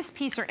whether it's this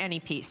piece or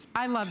any piece.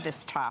 I love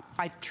this top.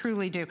 I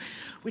truly do.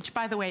 Which,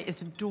 by the way,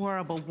 is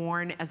adorable,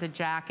 worn as a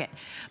jacket.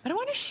 But I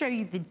want to show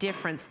you the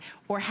difference,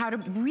 or how to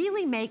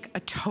really make a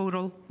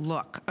total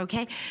look.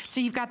 Okay? So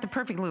you've got the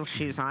perfect little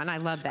shoes on. I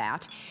love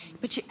that.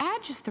 But you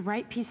add just the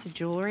right piece of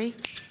jewelry,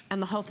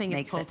 and the whole thing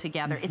is pulled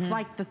together. It's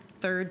like the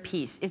third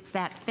piece. It's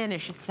that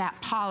finish, it's that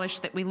polish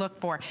that we look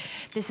for.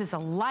 This is a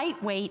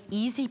lightweight,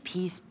 easy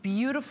piece,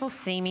 beautiful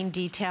seaming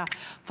detail,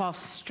 falls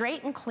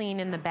straight and clean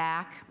in the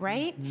back,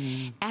 right?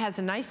 It has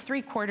a nice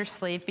 3/4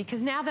 sleeve,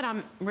 because now that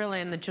I'm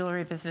really in the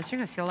jewelry business, you're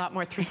gonna see a lot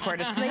more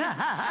 3/4 sleeves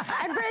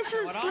and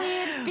bracelet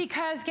sleeves,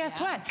 because guess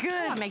what? Good.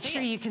 I wanna make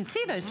sure you can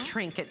see those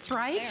trinkets,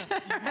 right?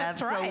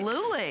 That's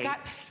Absolutely. Right.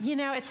 You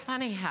know, it's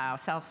funny how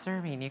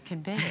self-serving you can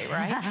be,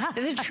 right?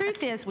 The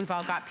truth is, we've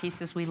all got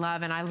pieces we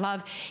love, and I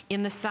love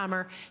in the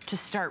summer to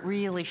start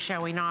really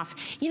showing off.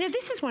 You know,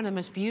 this is one of the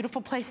most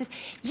beautiful places.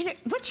 You know,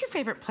 what's your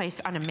favorite place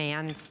on a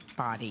man's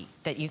body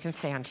that you can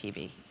say on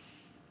TV?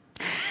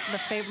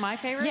 My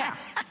favorite? Yeah.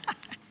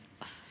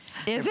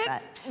 Is it?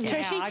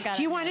 Tushy, yeah,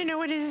 do you want to know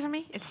what it is to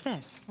me? It's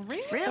this.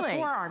 Really? The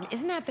forearm.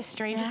 Isn't that the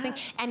strangest thing?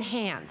 And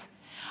hands.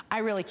 I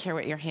really care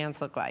what your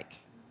hands look like.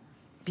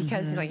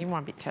 Because like, you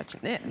want to be touching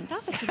this.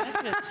 Not that you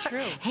mentioned it, it's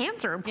true.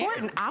 Hands are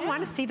important. I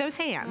want to see those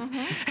hands.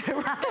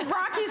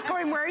 Rocky's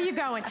going, where are you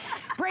going?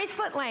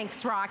 Bracelet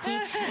lengths, Rocky.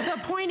 The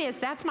point is,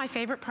 that's my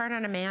favorite part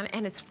on a man,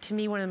 and it's, to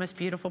me, one of the most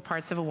beautiful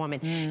parts of a woman.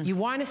 You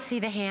want to see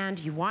the hand.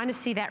 You want to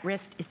see that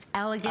wrist. It's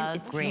elegant.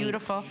 It's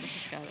beautiful.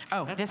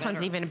 Oh, this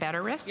one's even a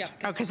better wrist? Yep,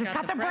 oh, because it's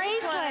got the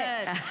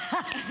bracelet.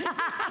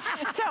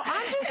 So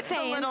I'm just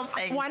saying,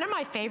 one of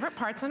my favorite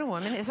parts on a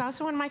woman is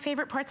also one of my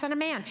favorite parts on a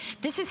man.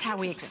 This is how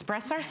we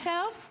express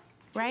ourselves.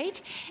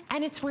 Right?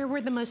 And it's where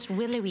we're the most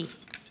willowy.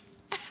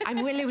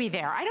 I'm willowy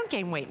there. I don't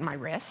gain weight in my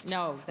wrist.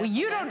 No. Well,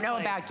 you don't know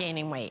about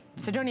gaining weight,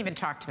 so don't even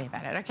talk to me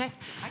about it, okay?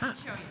 I can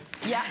show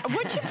you. Yeah,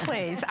 would you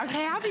please?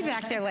 Okay, I'll be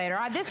back there later.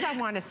 This I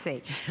want to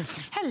see.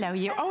 Hello,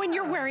 you. Oh, and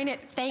you're wearing it.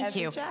 Thank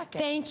you.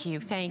 Thank you,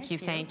 thank you,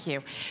 thank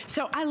you.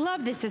 So I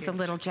love this as a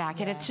little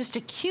jacket. It's just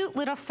a cute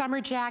little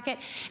summer jacket.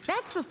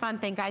 That's the fun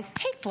thing, guys.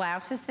 Take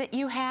blouses that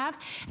you have,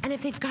 and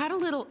if they've got a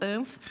little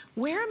oomph,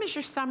 wear them as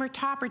your summer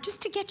topper,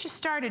 just to get you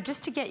started,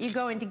 just to get you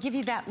going, to give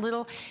you that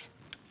little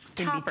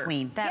topper,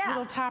 that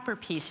little topper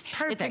piece.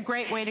 Perfect. It's a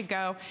great way to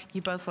go.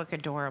 You both look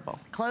adorable.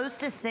 Close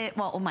to sit.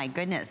 Well, oh my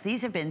goodness,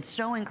 these have been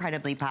so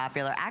incredibly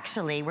popular.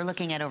 Actually, we're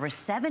looking at over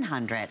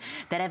 700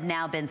 that have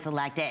now been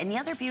selected. And the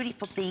other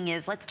beautiful thing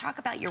is, let's talk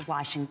about your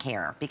wash and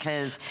care,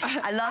 because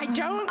I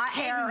don't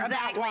care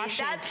about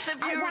washing. That's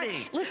the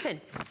beauty.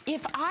 Listen,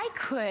 if I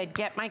could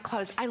get my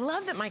clothes, I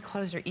love that my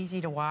clothes are easy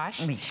to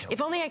wash. Me too.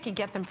 If only I could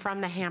get them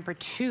from the hamper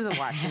to the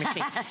washing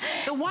machine.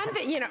 The one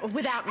that, you know,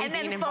 without me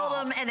being involved. And then fold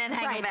them and then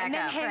hang them back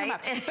up, right?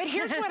 But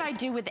here's what I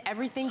do with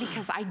everything,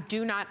 because I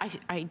do not,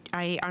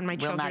 I on my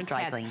children's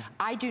heads,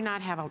 I do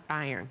not have an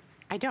iron.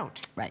 I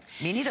don't. Right,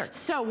 me neither.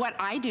 So what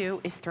I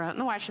do is throw it in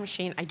the washing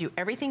machine. I do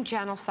everything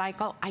gentle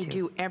cycle. I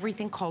do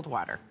everything cold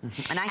water.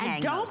 And I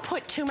hang don't those.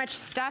 put too much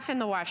stuff in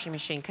the washing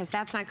machine, because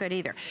that's not good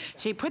either.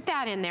 So you put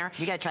that in there.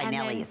 You gotta try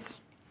Nellie's.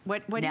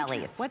 What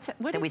Nellie's. What is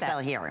that we that? sell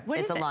here. What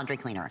it's is a it? laundry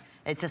cleaner.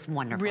 It's just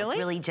wonderful. Really? It's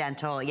really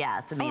gentle. Yeah,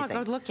 it's amazing. Oh,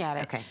 I'll go look at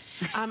it. Okay.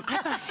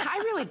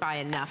 I really buy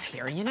enough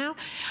here, you know?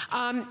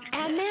 And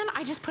then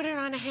I just put it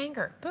on a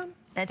hanger. Boom.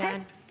 That's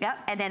done. it. Yep,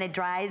 and then it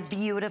dries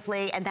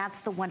beautifully, and that's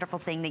the wonderful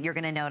thing that you're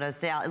gonna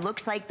notice now. It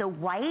looks like the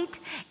white,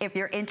 if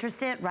you're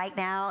interested right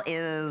now,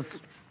 is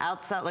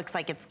outside. Looks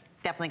like it's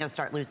definitely gonna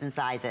start losing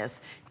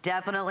sizes.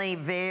 Definitely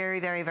very,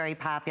 very, very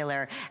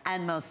popular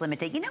and most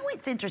limited. You know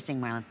what's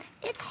interesting, Marlon?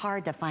 It's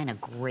hard to find a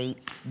great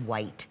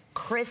white,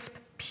 crisp,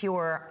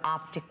 pure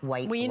optic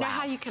white Well, you know blouse.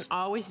 how you can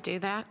always do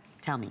that?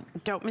 Tell me.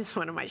 Don't miss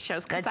one of my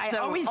shows, because I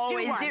So always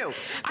do one.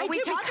 But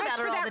we talk about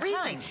it for all that the reason.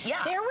 time.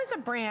 Yeah. There was a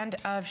brand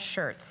of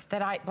shirts,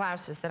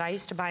 blouses that I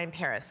used to buy in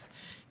Paris.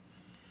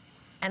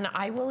 And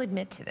I will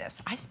admit to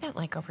this, I spent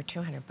like over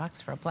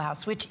 $200 for a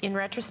blouse, which in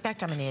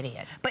retrospect, I'm an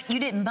idiot. But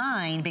you didn't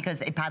mind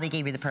because it probably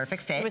gave you the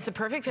perfect fit. It was the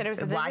perfect fit. It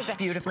was washed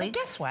beautifully. But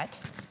guess what?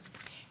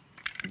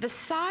 The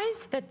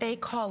size that they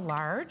call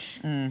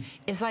large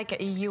is like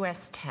a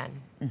US 10.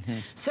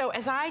 So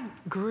as I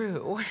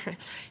grew,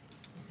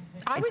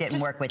 It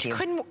didn't work with you.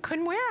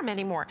 Couldn't wear them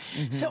anymore.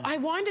 So I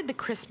wanted the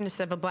crispness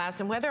of a blouse,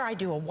 and whether I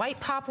do a white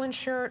poplin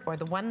shirt or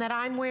the one that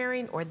I'm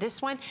wearing or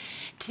this one,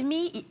 to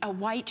me, a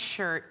white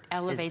shirt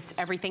elevates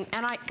everything.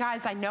 And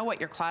guys, I know what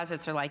your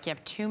closets are like. You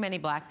have too many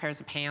black pairs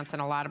of pants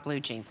and a lot of blue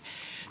jeans.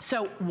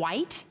 So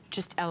white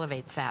just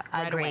elevates that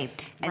right away.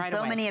 And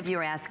so many of you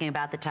are asking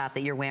about the top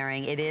that you're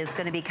wearing. It is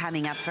going to be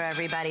coming up for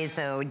everybody,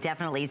 so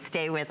definitely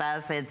stay with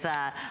us. It's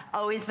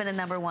always been a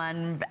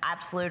 #1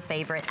 absolute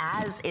favorite,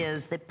 as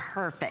is the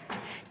perfect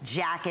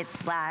jacket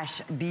slash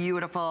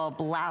beautiful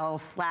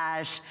blouse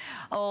slash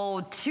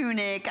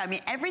tunic. I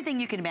mean, everything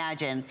you can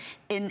imagine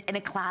in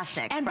a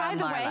classic. And by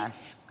the Marla. way,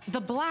 the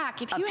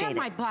black, if you have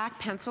my black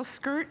pencil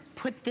skirt,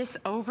 put this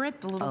over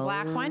it, the little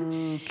black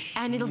one,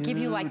 and it'll give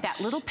you like that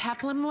little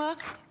peplum look,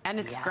 and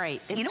it's great.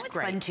 It's you know what's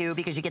fun too,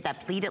 because you get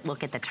that pleated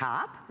look at the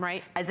top,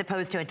 right, as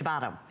opposed to at the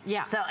bottom.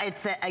 Yeah. So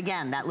it's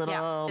again that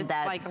little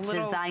like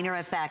designer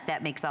effect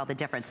that makes all the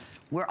difference.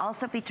 We're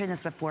also featuring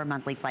this with 4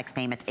 monthly flex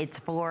payments. It's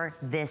for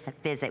this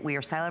visit. We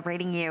are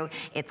celebrating you.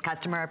 It's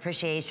Customer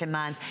Appreciation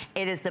Month.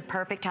 It is the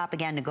perfect top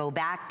again to go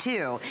back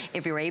to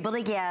if you're able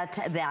to get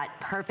that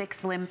perfect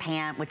slim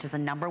pant, which is a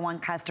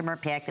 #1 customer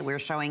pick that we're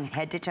showing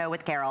head to toe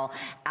with Carol.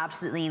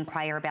 Absolutely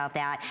inquire about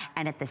that,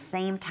 and at the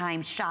same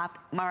time shop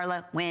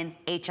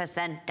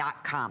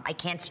MarlaWynneHSN.com. I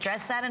can't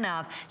stress that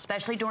enough,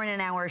 especially during an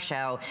hour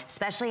show,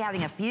 especially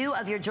having a few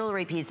of your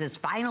jewelry pieces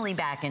finally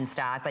back in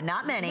stock, but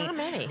not many. Not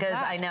many.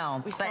 Because I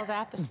know. We saw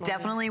that this morning.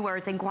 Definitely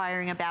worth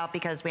inquiring about,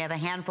 because we have a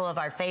handful of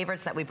our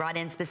favorites that we brought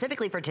in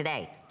specifically for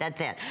today. That's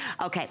it.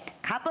 Okay,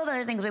 couple of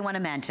other things we want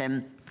to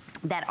mention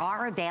that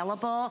are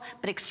available,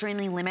 but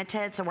extremely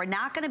limited. So we're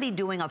not gonna be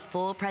doing a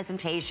full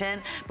presentation,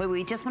 but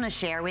we just wanna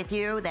share with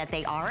you that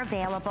they are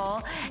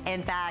available.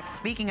 In fact,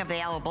 speaking of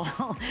available,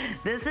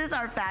 this is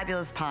our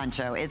fabulous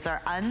poncho. It's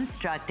our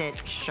unstructed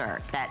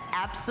shirt that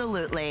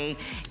absolutely,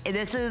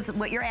 this is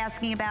what you're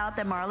asking about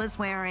that Marla's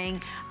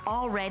wearing.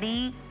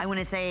 Already, I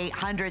wanna say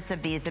hundreds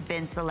of these have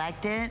been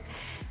selected.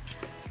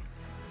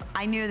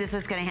 I knew this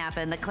was gonna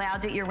happen. The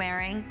cloud that you're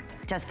wearing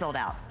just sold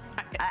out.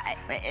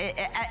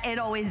 It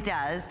always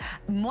does.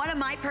 One of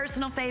my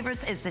personal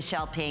favorites is the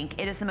shell pink.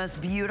 It is the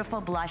most beautiful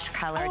blush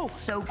color. It's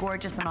so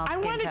gorgeous and all skin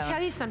tone. I want to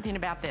tell you something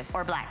about this.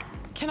 Or black.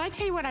 Can I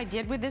tell you what I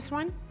did with this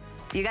one?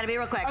 You gotta be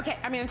real quick. Okay,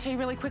 I'm gonna tell you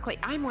really quickly.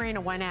 I'm wearing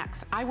a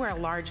 1X. I wear a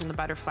large in the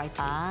butterfly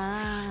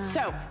tee.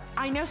 So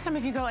I know some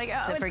of you go like,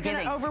 oh, it's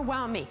gonna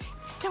overwhelm me.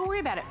 Don't worry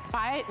about it.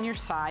 Buy it in your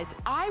size.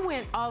 I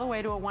went all the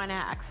way to a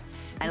 1X.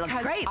 And it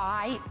looks great.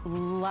 I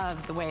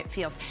love the way it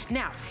feels.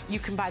 Now, you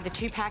can buy the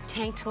 2-pack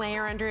tank to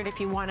layer under it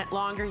if you want it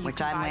longer. You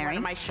can buy one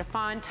of my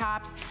chiffon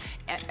tops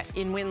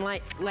in wind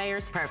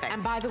layers. Perfect.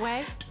 And by the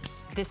way,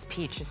 this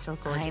peach is so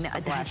gorgeous.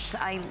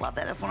 I love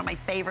that. That's one of my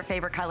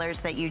favorite colors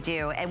that you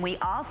do. And we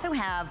also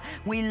have,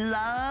 we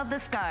love the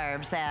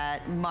scarves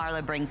that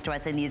Marla brings to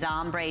us in these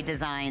ombre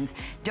designs.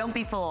 Don't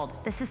be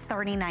fooled. This is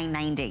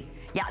 $39.90.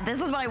 Yeah,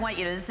 this is what I want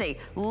you to see.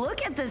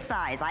 Look at this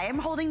size. I am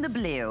holding the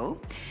blue.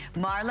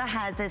 Marla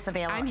has this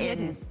available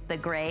in the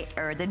gray,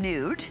 or the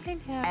nude,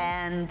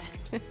 and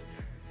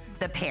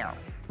the pear.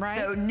 Right.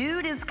 So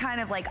nude is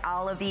kind of like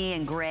olivey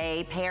and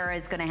gray. Pear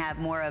is gonna have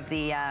more of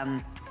the,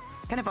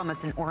 kind of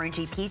almost an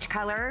orangey peach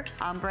color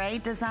ombre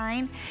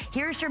design.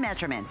 Here's your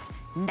measurements,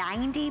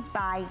 90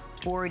 by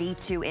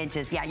 42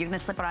 inches. Yeah, you're gonna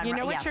slip it on. You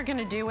know what you're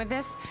gonna do with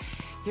this?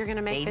 You're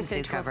gonna make this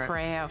into a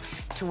pareo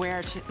to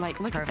wear to, like,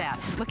 look at that.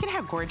 Look at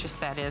how gorgeous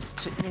that is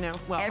to, you know,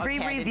 well, every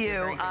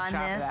review on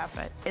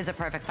this is a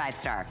perfect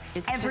 5-star.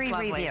 It's every just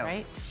lovely, review.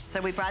 right?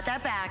 So we brought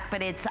that back,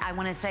 but it's, I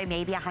wanna say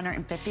maybe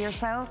 150 or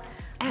so.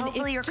 And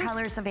hopefully your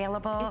color's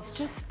available. It's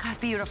just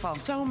got beautiful.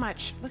 So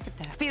much, look at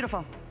that. It's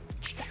beautiful.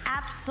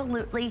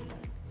 Absolutely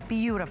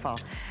beautiful.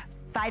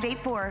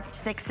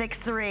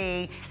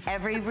 584-663,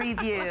 every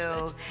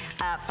review,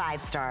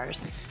 5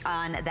 stars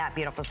on that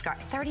beautiful scarf.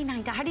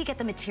 $39, how do you get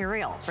the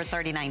material for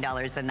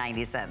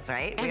 $39.90,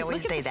 right? And we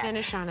always say that. Look at the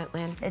finish on it,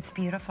 Lynn. It's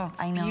beautiful,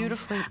 It's I know.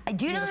 Beautifully,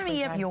 Do you know how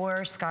many done. of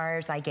your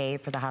scarves I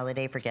gave for the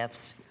holiday for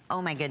gifts?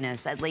 Oh my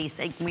goodness, at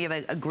least we have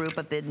a group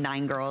of the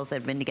 9 girls that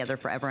have been together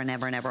forever and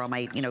ever and ever, all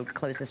my, you know,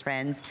 closest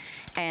friends.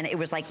 And it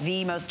was like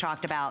the most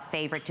talked about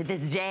favorite to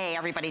this day.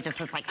 Everybody just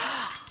was like,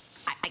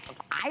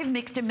 I've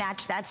mixed and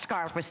matched that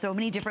scarf with so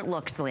many different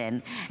looks,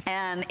 Lynn,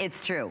 and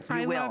it's true.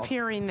 I love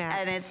hearing that.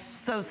 And it's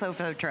so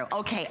true.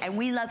 Okay, and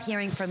we love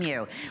hearing from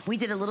you. We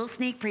did a little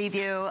sneak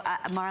preview.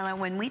 Marla,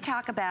 when we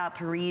talk about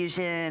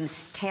Parisian,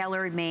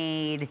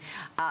 tailor-made,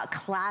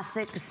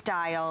 classic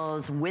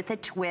styles with a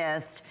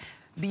twist,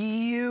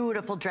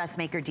 beautiful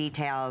dressmaker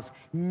details.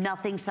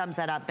 Nothing sums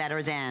that up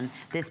better than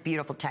this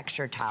beautiful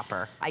texture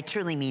topper. I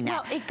truly mean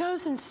that. Well, it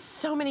goes in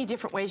so many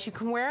different ways. You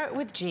can wear it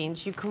with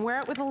jeans. You can wear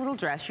it with a little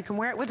dress. You can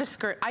wear it with a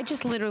skirt. I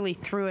just literally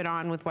threw it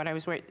on with what I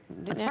was wearing.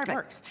 That's perfect. It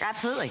works.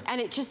 Absolutely.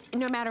 And it just,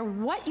 no matter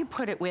what you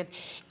put it with,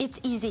 it's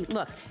easy.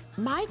 Look,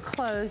 my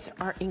clothes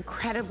are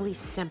incredibly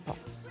simple.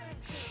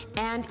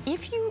 And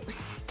if you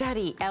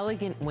study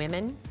elegant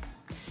women,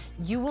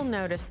 you will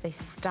notice they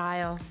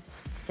style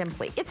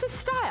simply. It's a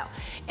style.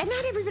 And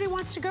not everybody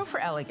wants to go for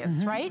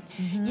elegance, right?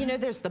 You know,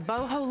 there's the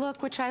boho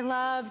look, which I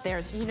love.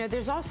 There's, you know,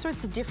 there's all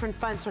sorts of different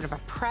fun, sort of a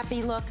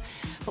preppy look.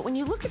 But when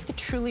you look at the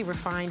truly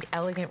refined,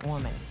 elegant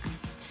woman,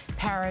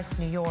 Paris,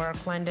 New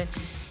York, London,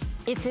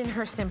 it's in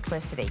her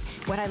simplicity.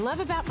 What I love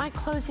about my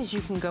clothes is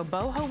you can go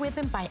boho with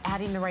them by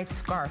adding the right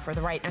scarf or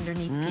the right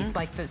underneath piece,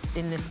 like this,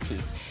 in this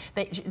piece.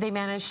 They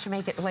managed to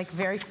make it like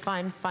very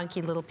fun,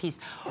 funky little piece.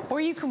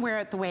 Or you can wear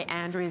it the way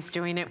Andrea's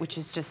doing it, which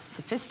is just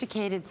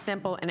sophisticated,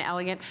 simple, and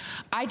elegant.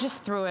 I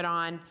just threw it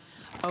on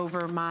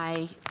over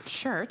my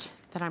shirt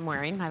that I'm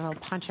wearing, my little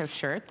poncho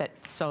shirt that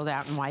sold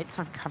out in white,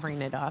 so I'm covering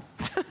it up.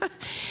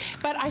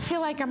 But I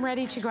feel like I'm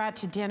ready to go out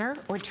to dinner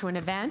or to an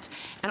event,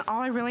 and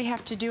all I really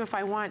have to do if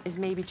I want is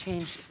maybe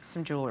change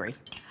some jewelry.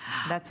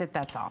 That's it,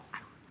 that's all.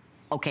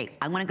 Okay,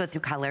 I want to go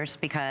through colors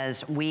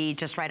because we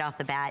just right off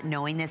the bat,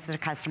 knowing this is a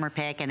customer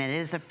pick and it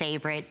is a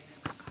favorite,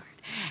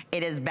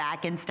 it is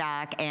back in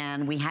stock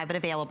and we have it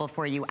available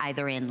for you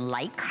either in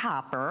light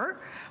copper,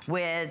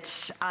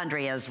 which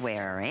Andrea's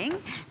wearing.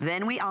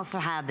 Then we also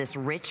have this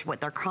rich, what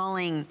they're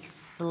calling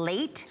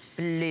slate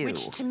blue.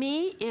 Which to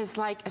me is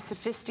like a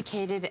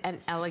sophisticated and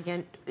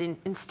elegant,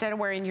 instead of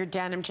wearing your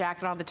denim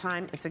jacket all the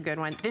time, it's a good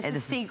one. This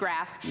is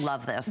seagrass.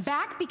 Love this.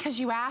 Back because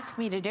you asked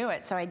me to do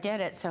it, so I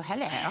did it, so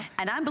hello.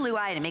 And I'm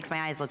blue-eyed, it makes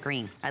my eyes look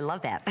green. I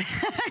love that.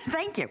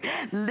 Thank you.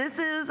 This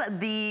is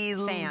the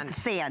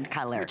sand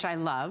color. Which I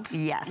love.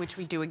 Yes. Which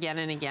we do again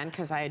and again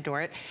because I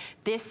adore it.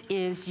 This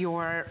is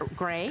your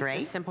gray,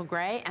 the simple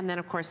gray, and then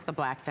of course the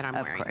black that I'm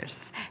wearing. Of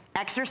course.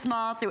 Extra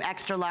small through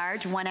extra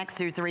large, 1X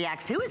through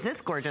 3X. Who is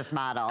this gorgeous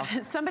model?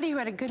 Somebody who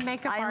had a good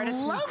makeup artist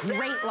and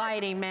great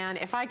lighting, man.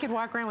 If I could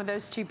walk around with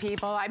those two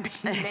people, I'd be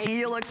amazing.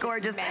 You look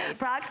gorgeous.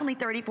 Approximately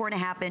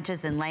 34.5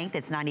 inches in length.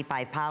 It's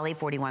 95 poly,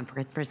 41%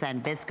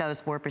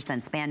 viscose,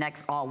 4%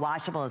 spandex, all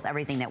washable is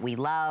everything that we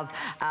love.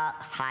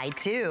 Hi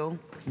to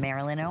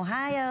Maryland,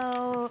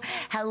 Ohio.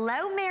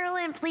 Hello,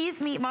 Maryland.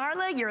 Please meet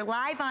Marla. You're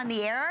live on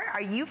the air.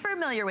 Are you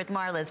familiar with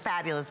Marla's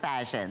fabulous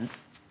fashions?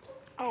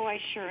 Oh,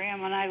 I sure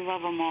am, and I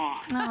love them all.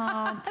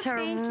 Oh,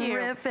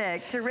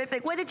 terrific,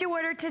 terrific. What did you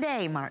order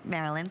today,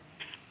 Marilyn?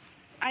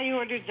 I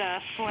ordered the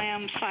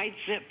slam side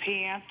zip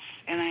pants,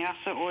 and I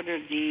also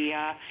ordered the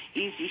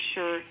easy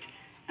shirt,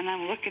 and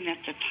I'm looking at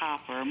the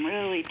topper. I'm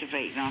really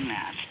debating on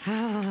that.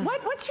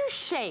 What's your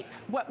shape?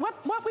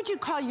 What would you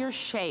call your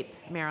shape,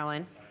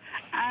 Marilyn?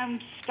 I'm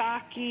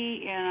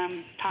stocky, and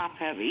I'm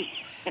top-heavy.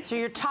 So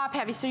you're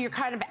top-heavy, so you're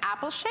kind of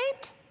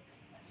apple-shaped?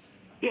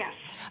 Yes.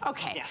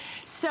 Okay, yes.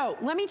 So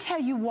let me tell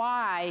you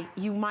why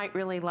you might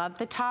really love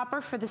the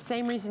topper for the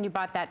same reason you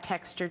bought that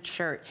textured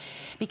shirt.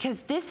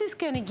 Because this is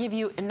gonna give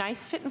you a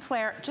nice fit and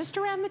flare just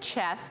around the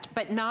chest,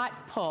 but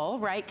not pull,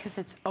 right, because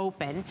it's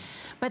open.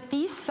 But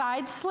these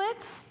side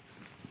slits,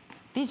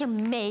 these are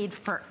made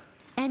for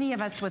any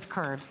of us with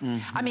curves.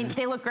 I mean,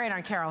 they look great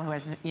on Carol, who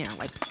has, you know,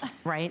 like,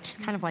 right? She's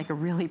kind of like a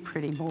really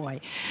pretty boy.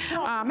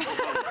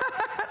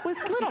 With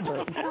little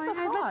boobs,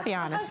 let's be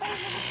honest.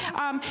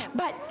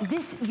 But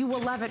this, you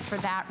will love it for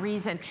that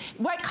reason.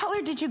 What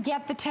color did you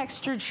get the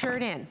textured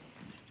shirt in?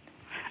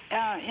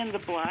 In the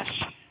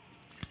blush.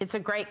 It's a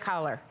great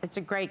color. It's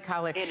a great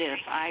color. It is.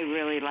 I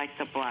really like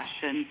the blush,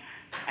 and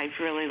I've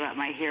really let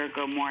my hair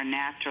go more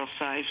natural,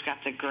 so I've got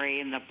the gray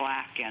and the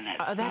black in it.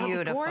 Oh, that'll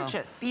be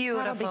gorgeous.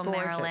 Beautiful,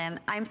 Marilyn.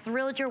 I'm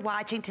thrilled you're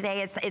watching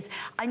today. It's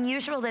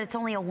unusual that it's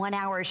only a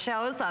 1-hour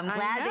show, so I'm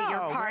glad that you're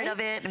part of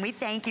it, and we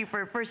thank you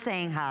for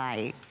saying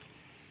hi.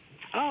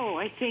 Oh,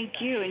 I thank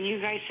you, and you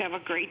guys have a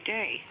great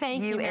day.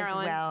 Thank you,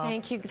 Marilyn. As well.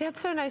 Thank you.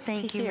 That's so nice to hear.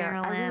 Thank you,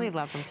 Marilyn. I really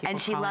love when people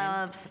And she call in.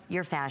 loves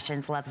your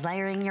fashions, loves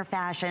layering your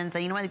fashions.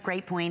 And you know what the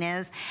great point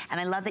is? And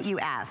I love that you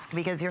ask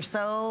because you're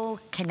so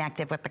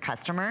connected with the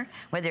customer,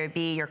 whether it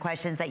be your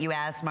questions that you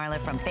ask Marla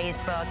from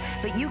Facebook,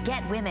 but you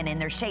get women in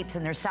their shapes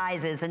and their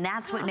sizes, and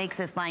that's what makes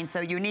this line so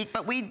unique.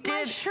 But we did.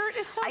 My shirt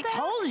is sold out. I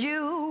told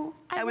you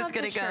I was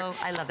going to go.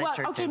 Shirt. I love that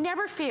shirt. Okay, too.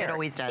 never fear. It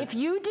always does. If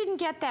you didn't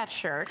get that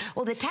shirt.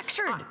 Well, the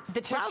textured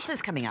blouse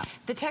is coming up.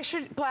 The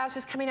textured blouse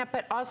is coming up,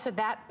 but also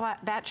that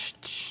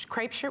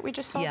crepe shirt we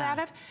just sold out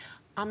of,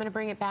 I'm going to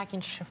bring it back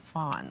in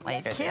chiffon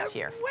later this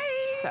year.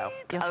 Wait. So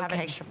you'll have it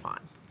in chiffon.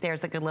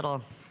 There's a good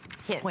little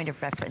point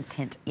of reference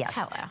hint. Yes.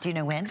 Hello. Do you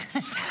know when?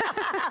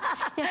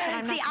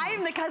 Yes, See, I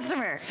am the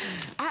customer.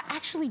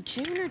 Actually,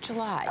 June or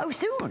July. Oh,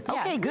 soon.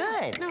 Yeah. Okay,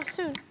 good. No,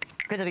 soon.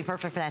 Good, it'll be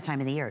perfect for that time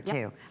of the year,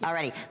 too. Yep.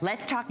 Alrighty,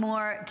 let's talk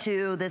more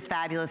to this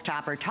fabulous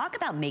topper. Talk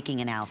about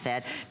making an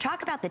outfit.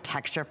 Talk about the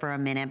texture for a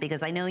minute,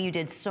 because I know you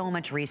did so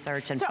much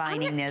research and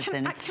finding this,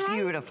 and it's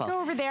beautiful. Can I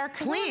go over there?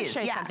 Because I want to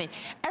show you something.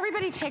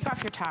 Everybody take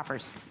off your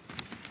toppers.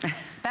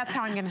 That's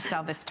how I'm going to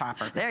sell this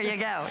topper. There you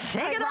go.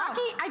 Take it off.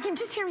 Rocky, I can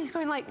just hear him. He's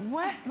going like,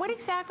 what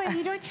exactly are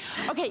you doing?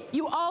 Okay,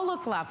 you all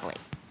look lovely,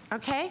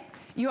 okay?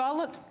 You all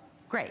look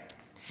great,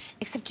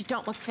 except you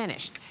don't look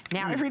finished.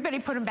 Now, everybody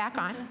put them back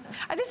on.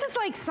 This is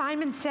like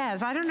Simon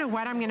Says. I don't know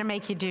what I'm going to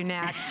make you do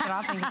next, but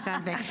I'll think of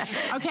something.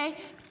 Okay,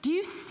 do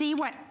you see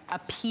what a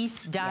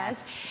piece does?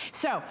 Yes.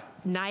 So,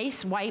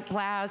 nice white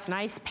blouse,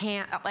 nice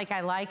pant, like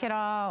I like it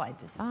all. I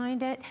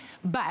designed it,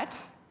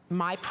 but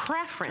my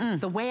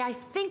preference, the way I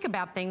think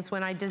about things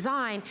when I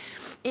design,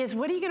 is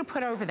what are you going to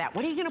put over that?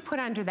 What are you going to put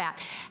under that?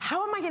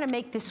 How am I going to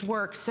make this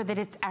work so that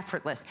it's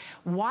effortless?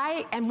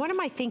 Why, and what am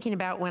I thinking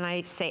about when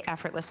I say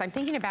effortless? I'm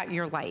thinking about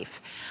your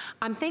life.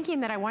 I'm thinking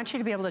that I want you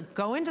to be able to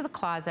go into the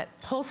closet,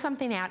 pull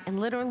something out, and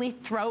literally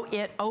throw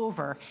it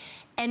over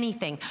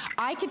anything.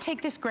 I could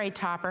take this gray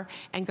topper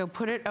and go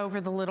put it over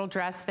the little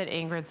dress that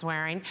Ingrid's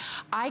wearing.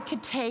 I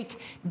could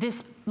take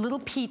this little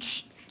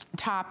peach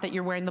top that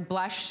you're wearing, the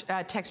blush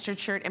textured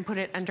shirt, and put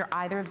it under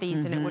either of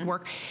these and it would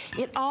work.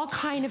 It all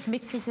kind of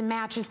mixes and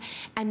matches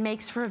and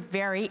makes for a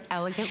very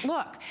elegant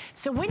look.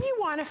 So when you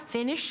want to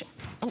finish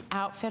an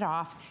outfit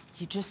off,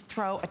 you just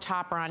throw a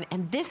topper on,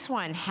 and this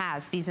one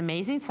has these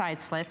amazing side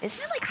slits.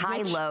 Isn't it like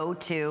high-low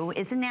too?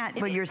 Isn't that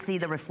where you see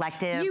the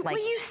reflective? What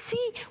you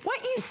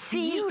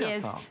see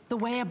is the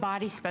way a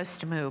body's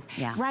supposed to move,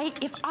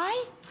 right? If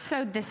I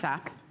sewed this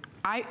up,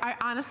 I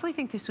honestly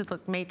think this would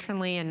look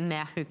matronly and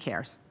meh, who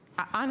cares?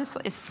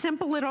 Honestly, a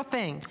simple little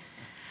thing,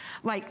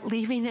 like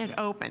leaving it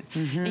open.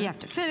 You have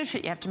to finish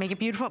it, you have to make it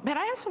beautiful, but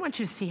I also want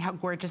you to see how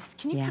gorgeous.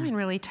 Can you come in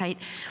really tight?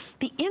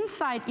 The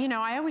inside, you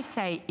know, I always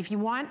say, if you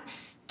want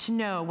to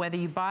know whether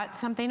you bought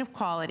something of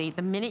quality,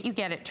 the minute you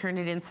get it, turn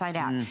it inside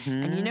out.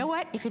 And you know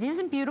what? If it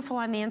isn't beautiful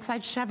on the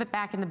inside, shove it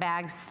back in the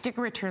bag, stick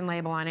a return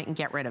label on it, and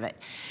get rid of it.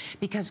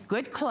 Because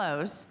good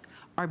clothes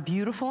are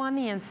beautiful on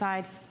the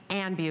inside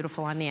and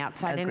beautiful on the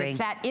outside. Agreed. And it's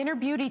that inner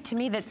beauty to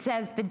me that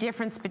says the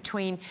difference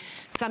between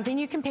something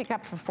you can pick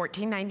up for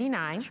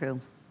 $14.99 True.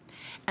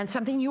 and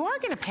something you are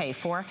going to pay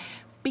for,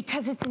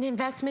 because it's an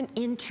investment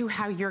into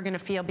how you're going to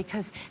feel,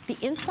 because the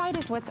inside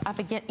is what's up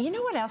against. You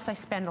know what else I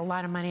spend a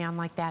lot of money on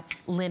like that?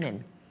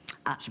 Linen.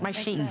 My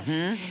sheets.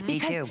 Me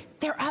too.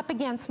 They're up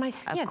against my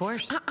skin. Of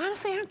course.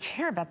 Honestly, I don't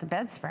care about the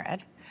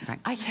bedspread. Right.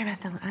 I care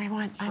about the,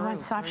 I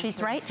want soft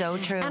sheets, right? So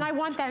true. And I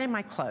want that in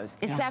my clothes.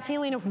 It's that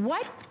feeling of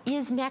what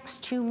is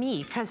next to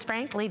me, because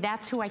frankly,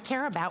 that's who I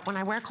care about when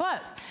I wear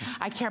clothes.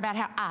 I care about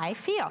how I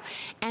feel.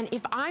 And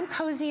if I'm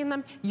cozy in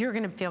them, you're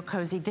gonna feel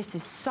cozy. This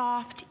is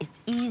soft, it's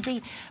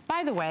easy.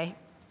 By the way,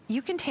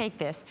 you can take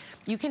this,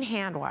 you can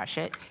hand wash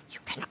it. You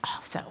can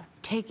also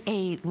take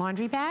a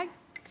laundry bag,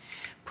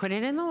 put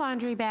it in the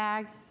laundry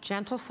bag,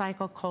 gentle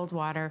cycle, cold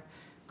water,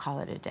 call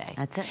it a day.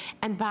 That's it.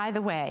 And by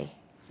the way,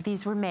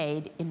 these were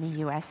made in the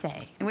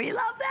USA. We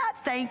love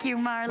that. Thank you,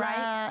 Marla.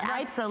 Right?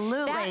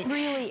 Absolutely. That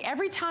really,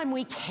 every time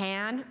we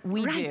can,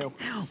 we do.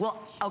 Well,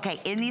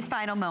 okay, in these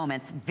final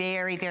moments,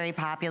 very, very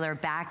popular,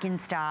 back in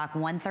stock,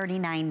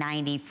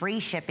 $139.90, free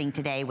shipping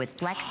today with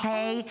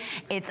FlexPay.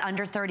 It's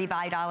under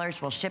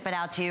 $35. We'll ship it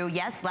out to you.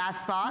 Yes,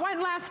 last thought?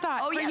 One last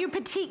thought. For you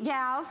petite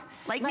gals,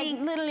 like me.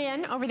 Little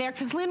Lynn over there,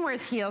 because Lynn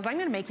wears heels. I'm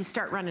going to make you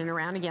start running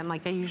around again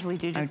like I usually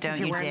do, just because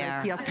you're wearing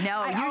those heels. No,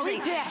 I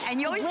always do. And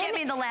you always get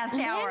me in the last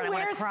hour and I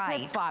want to cry.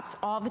 Flip-flops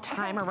all the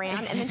time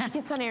around, and then she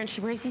gets on air and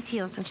she wears these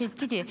heels, and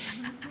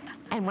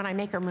and when I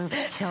make her move,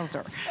 it kills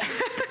her.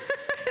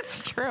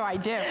 It's true, I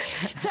do.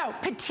 So,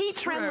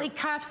 petite-friendly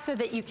cuffs so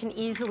that you can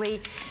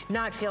easily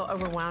not feel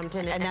overwhelmed.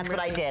 And that's what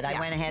I did. I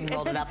went ahead and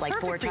rolled it up like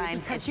 4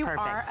 times. Because you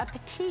are a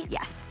petite.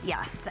 Yes,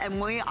 yes. And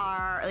we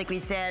are, like we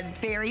said,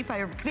 very,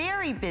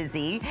 very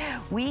busy.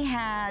 We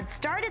had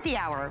started the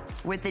hour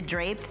with the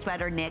draped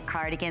sweater knit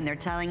cardigan. They're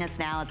telling us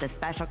now at the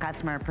special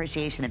customer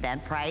appreciation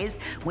event price,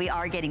 we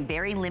are getting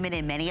very limited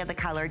in many of the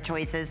color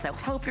choices, so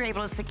hope you're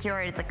able to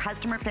secure it. It's a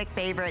customer pick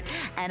favorite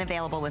and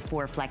available with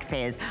 4 flex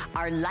pays.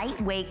 Our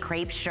lightweight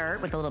crepe shirt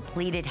with a little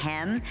pleated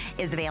hem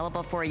is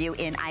available for you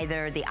in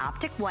either the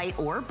optic white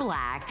or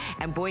black,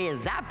 and boy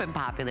has that been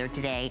popular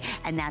today,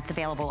 and that's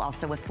available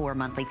also with 4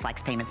 monthly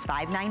flex payments,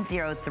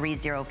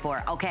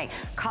 $590,304. Okay,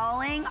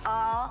 calling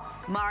all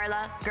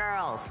Marla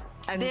girls,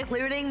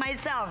 including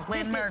myself,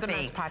 Lynn Murphy. This is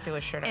the most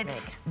popular shirt I make.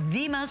 It's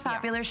the most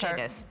popular shirt.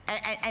 It is.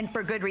 And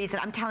for good reason.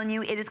 I'm telling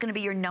you, it is going to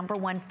be your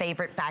 #1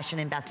 favorite fashion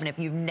investment if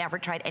you've never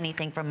tried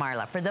anything from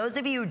Marla. For those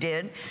of you who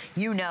did,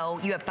 you know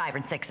you have 5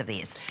 and 6 of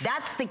these.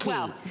 That's the key.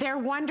 Well, they're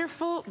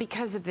wonderful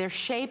because of their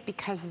shape,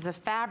 because of the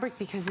fabric,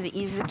 because of the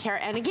ease of the care,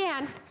 and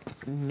again,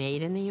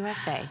 made in the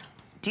USA.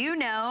 Do you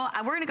know,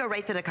 we're gonna go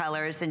right through the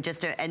colors and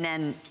and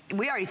then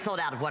we already sold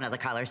out of one of the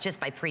colors just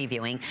by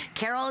previewing.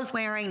 Carol is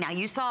wearing, now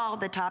you saw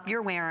the top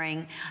you're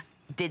wearing,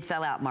 did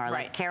sell out, Marla.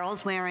 Right.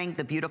 Carol's wearing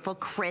the beautiful,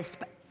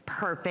 crisp,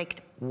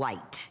 perfect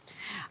white.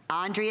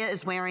 Andrea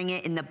is wearing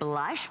it in the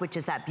blush, which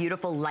is that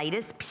beautiful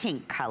lightest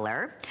pink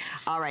color.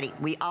 Alrighty,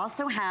 we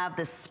also have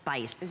the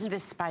spice. Isn't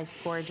this spice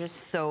gorgeous?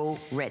 So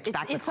rich.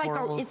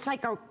 It's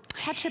like a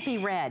ketchup-y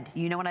red.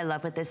 You know what I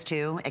love with this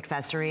too?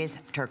 Accessories,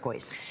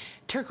 turquoise.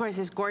 Turquoise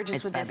is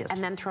gorgeous with fabulous. this,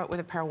 and then throw it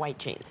with a pair of white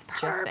jeans.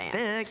 Perfect. Just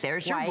saying.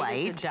 There's your white.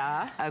 White is a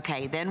duh.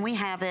 Okay, then we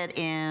have it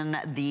in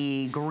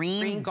the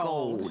green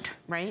gold.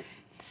 Right?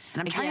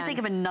 And I'm trying to think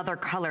of another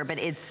color, but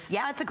it's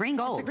a green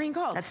gold. It's a green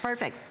gold. That's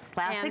perfect.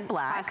 Plastic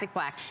black. Plastic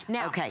black.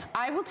 Now, okay.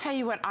 I will tell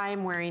you what I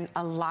am wearing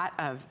a lot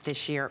of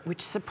this year,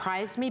 which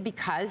surprised me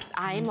because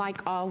I'm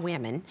like all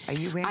women. Are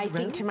you wearing I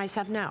think to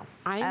myself, no.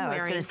 I'm wearing, I was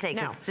going to say,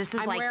 because this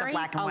is like the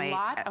black and white. I'm wearing a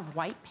lot of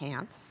white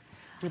pants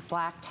with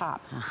black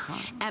tops.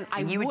 And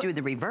you would do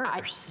the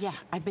reverse.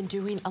 I've been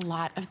doing a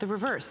lot of the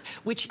reverse,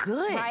 which,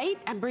 good. Right?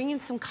 I'm bringing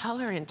some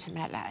color into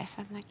my life.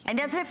 I'm like, and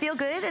doesn't it feel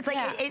good? It's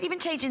like, it even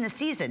changing the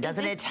season,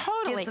 doesn't it?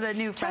 Totally. Gives it a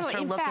new, fresher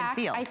look and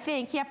feel. I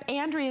think,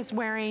 Andrea's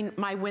wearing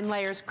my Wynne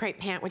Layers crepe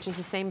pant, which is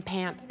the same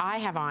pant I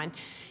have on,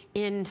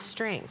 in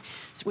string,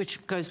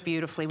 which goes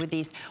beautifully with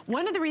these.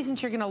 One of the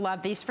reasons you're gonna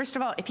love these, first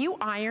of all, if you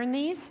iron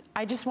these,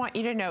 I just want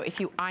you to know, if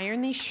you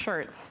iron these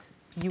shirts,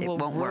 you will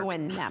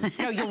ruin them.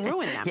 No, you'll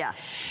ruin them. Yeah.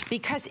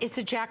 Because it's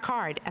a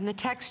jacquard, and the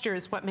texture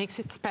is what makes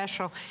it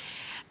special.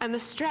 And the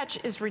stretch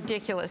is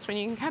ridiculous. When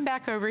you can come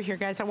back over here,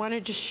 guys, I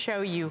wanted to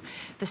show you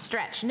the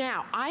stretch.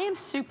 Now, I am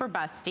super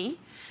busty,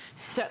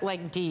 so,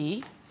 like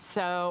D,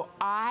 so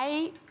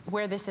I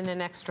wear this in an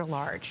extra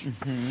large,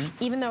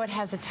 even though it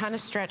has a ton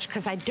of stretch,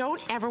 because I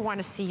don't ever want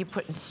to see you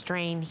putting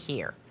strain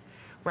here.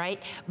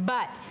 Right?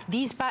 But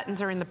these buttons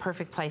are in the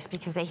perfect place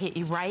because they hit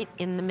you right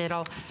in the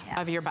middle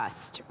of your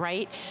bust,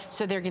 right?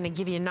 So they're gonna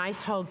give you a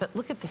nice hold, but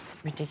look at this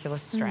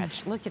ridiculous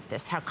stretch. Look at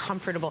this, how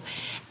comfortable.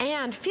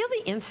 And feel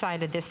the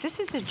inside of this. This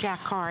is a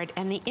jacquard,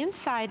 and the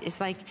inside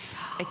is like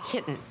a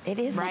kitten. It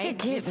is right? like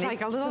a kitten. It's like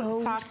a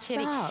little so soft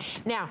kitty.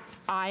 Now,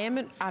 I am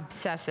an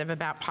obsessive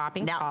about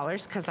popping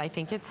collars because I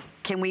think it's...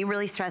 Can we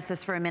really stress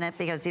this for a minute?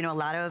 Because, you know, a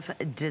lot of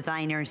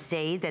designers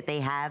say that they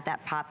have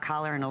that pop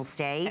collar and it'll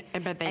stay.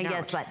 But they don't. And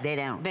guess what? They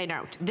don't. They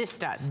don't. This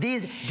does.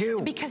 These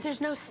do. Because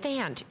there's no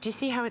stand. Do you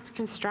see how it's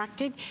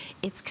constructed?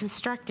 It's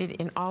constructed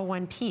in all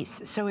one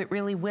piece. So it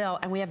really will.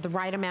 And we have the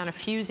right amount of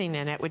fusing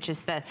in it, which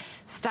is the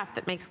stuff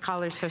that makes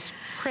collars so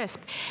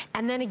crisp.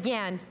 And then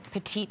again,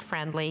 petite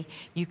friendly.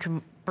 You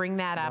can bring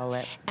that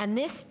up. And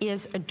this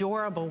is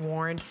adorable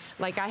worn.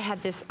 Like I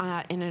had this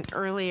in an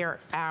earlier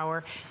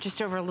hour,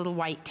 just over a little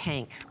white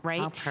tank,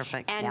 right? Oh,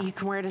 perfect. And you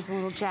can wear it as a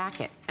little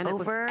jacket. And it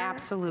looks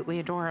absolutely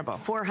adorable.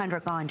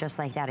 400 gone just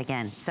like that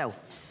again. So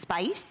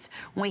spice,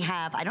 we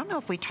have, I don't know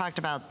if we talked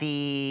about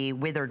the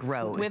withered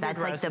rose. Withered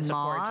rose is a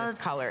gorgeous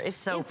color. It's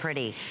so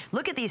pretty.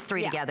 Look at these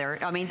three together.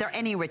 I mean, they're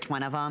any rich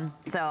one of them.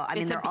 So, I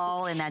mean, they're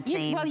all in that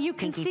same well, you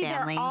can pinky see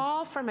family. They're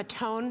all from a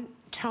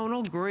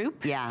tonal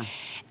group. Yeah.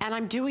 And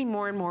I'm doing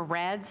more and more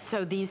reds,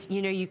 so these,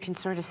 you know, you can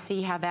sort of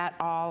see how that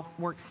all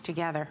works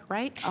together,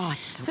 right? Oh,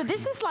 it's so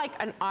this is like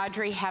an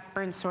Audrey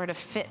Hepburn sort of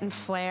fit and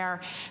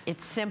flare.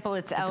 It's simple,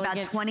 it's elegant.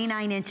 It's about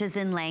 29 inches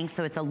in length,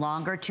 so it's a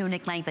longer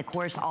tunic length, of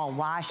course, all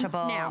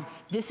washable. Now,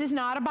 this is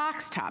not a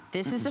box top.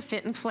 This is a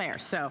fit and flare.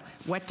 So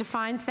what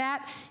defines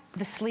that?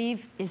 The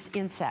sleeve is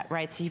inset,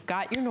 right? So you've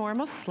got your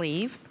normal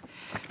sleeve,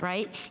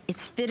 right?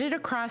 It's fitted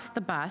across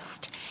the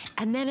bust,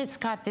 and then it's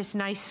got this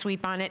nice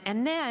sweep on it.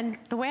 And then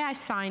the way I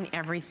sign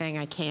everything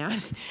I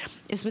can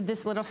is with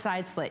this little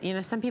side slit. You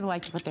know, some people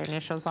like to put their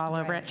initials all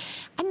over it.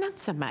 And not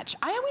so much.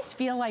 I always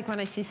feel like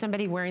when I see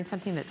somebody wearing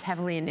something that's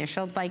heavily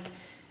initialed, like,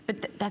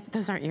 but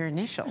those aren't your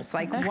initials.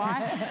 Like,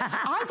 why?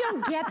 I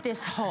don't get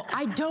this whole,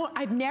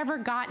 I've never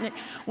gotten it.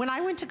 When I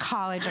went to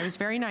college, I was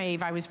very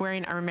naive. I was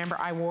wearing, I remember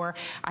I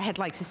had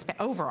like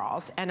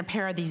overalls and a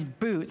pair of these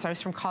boots. I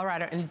was from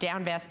Colorado, and a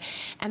down vest.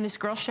 And this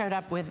girl showed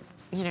up with,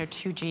 you know,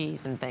 2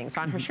 G's and things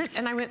on her shirt.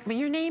 And I went, well,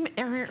 your name,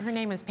 her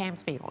name is Pam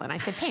Spiegel. And I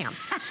said, Pam,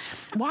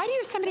 why do you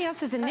have somebody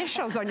else's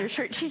initials on your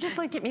shirt? She just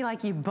looked at me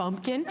like, you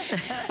bumpkin.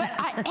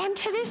 And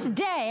to this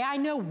day, I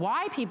know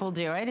why people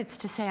do it. It's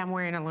to say I'm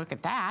wearing a look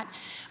at that.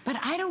 But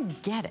I don't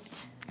get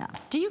it. Yeah.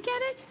 Do you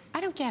get it?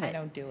 I don't get it. I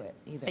don't do it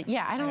either.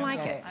 Yeah, I don't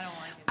like it. I don't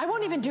like it. I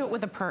won't even do it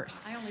with a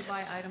purse. I only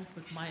buy items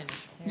with my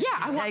initials. Yeah,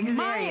 I want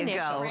my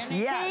initials.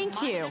 Yes.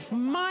 Thank you.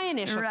 My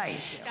initials. Right.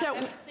 So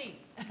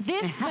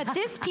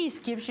this piece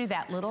gives you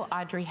that little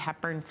Audrey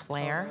Hepburn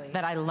flair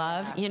that I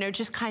love. You know,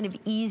 just kind of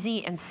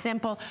easy and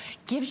simple.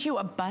 Gives you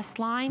a bust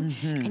line,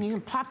 and you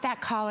can pop that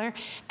collar.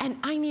 And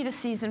I need a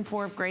season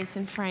 4 of Grace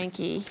and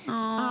Frankie.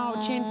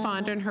 Oh, Jane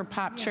Fonda and her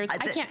pop shirts.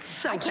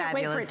 I can't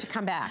wait for it to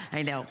come back.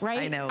 I know. Right?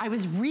 I know. I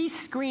was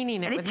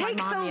re-screening it with my mom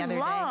the other day. And it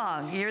takes so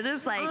long. You're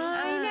just like,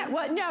 I know.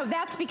 Well, no,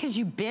 that's because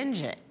you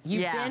binge it.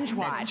 You binge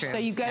watch. So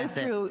you go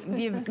through,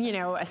 you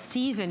know, a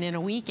season in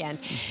a weekend.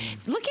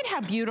 Look at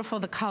how beautiful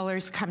the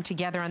colors come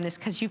together on this,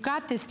 because you've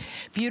got this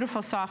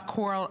beautiful soft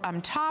coral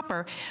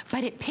topper,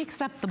 but it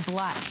picks up the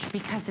blush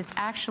because it's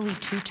actually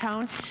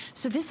two-tone.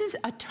 So this is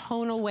a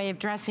tonal way of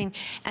dressing.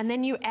 And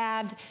then you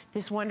add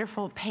this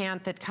wonderful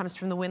pant that comes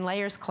from the Wynne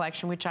Layers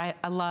collection, which I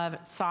love,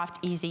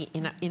 soft, easy,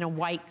 in a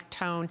white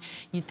tone.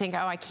 You'd think,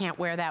 oh, I can't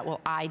wear that.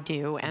 Well, I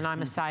do, and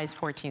I'm a size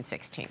 14,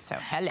 16, so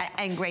hello.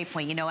 And great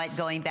point. You know what,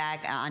 going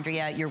back,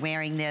 Andrea, you're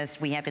wearing this.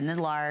 We have in the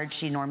large.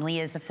 She normally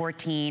is a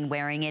 14,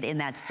 wearing it in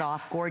that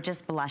soft,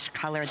 gorgeous blush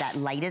color, that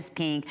lightest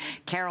pink.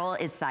 Carol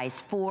is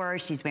size 4.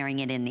 She's wearing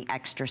it in the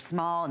extra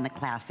small, in the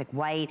classic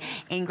white.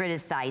 Ingrid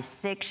is size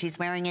 6. She's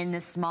wearing it in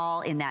the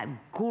small, in that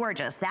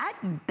gorgeous, that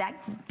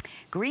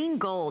green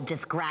gold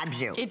just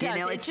grabs you. It does.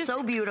 You know, it's just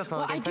so beautiful.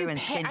 Well, it gets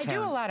everyone's skin tone. I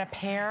do a lot of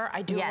pear.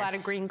 I do a lot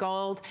of green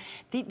gold.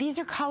 These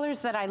are colors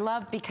that I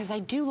love because I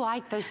do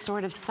like those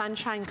sort of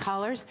sunshine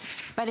colors,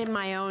 but in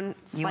my own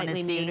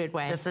slightly muted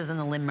way. This is in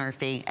the Lynn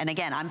Murphy. And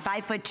again, I'm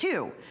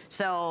 5'2".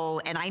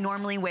 So, and I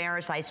normally wear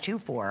a size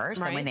 2-4.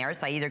 So in there,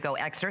 so I either go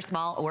extra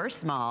small or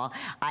small.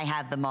 I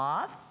have the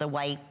mauve, the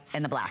white,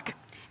 and the black.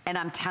 And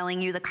I'm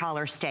telling you, the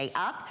collars stay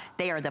up.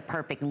 They are the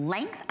perfect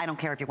length. I don't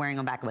care if you're wearing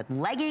them back with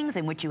leggings,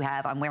 in which you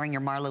have, I'm wearing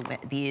your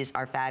MarlaWynne. These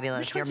are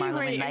fabulous. Which ones are you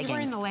wearing? Are you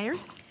wearing the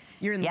layers?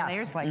 You're in the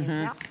layers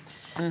leggings,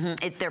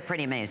 They're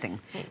pretty amazing.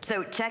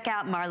 So check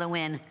out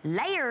MarlaWynne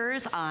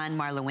Layers on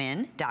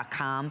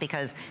MarlaWynne.com,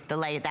 because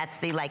that's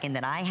the legging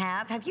that I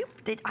have. Have you?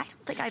 I don't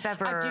think I've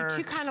ever. I do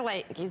two kind of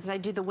leggings. I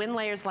do the Wynne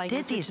Layers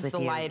leggings, which is the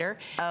lighter,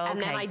 and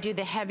then I do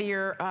the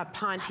heavier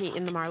Ponte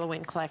in the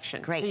MarlaWynne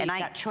collection. Great, so and you've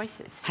got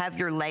choices. Have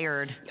your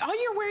layered.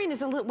 All you're wearing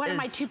is one of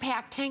my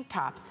 2-pack tank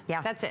tops.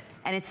 Yeah, that's it.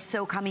 And it's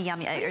so comey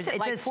yummy. It's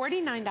like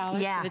 $49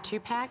 for the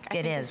 2-pack.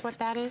 I think is what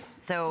that is.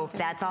 So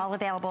that's all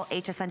available.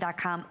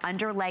 HSN.com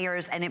under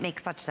layers, and it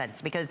makes such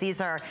sense because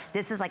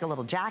this is like a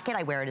little jacket.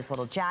 I wear it as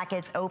little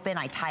jackets, open.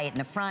 I tie it in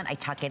the front. I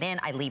tuck it in.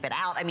 I leave it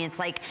out. I mean, it's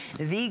like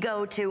the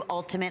go-to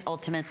ultimate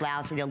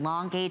blouse. It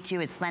elongates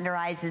you. It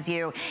slenderizes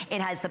you.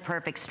 It has the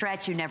perfect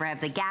stretch. You never have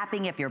the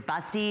gapping if you're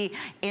busty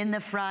in the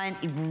front.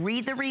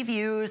 Read the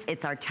reviews.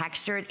 It's our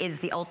textured. It is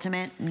the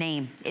ultimate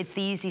name. It's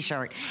the easy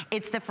shirt.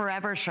 It's the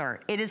forever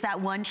shirt. It is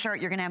that one shirt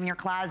you're gonna have in your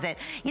closet.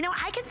 You know,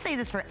 I could say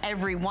this for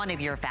every one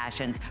of your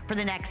fashions for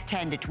the next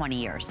 10 to 20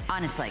 years,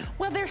 honestly.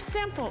 Well, they're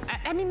simple.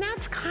 I mean,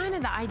 that's kind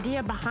of the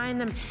idea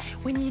behind them.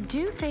 When you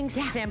do things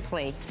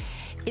simply,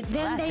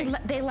 then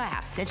they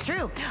last. It's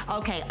true.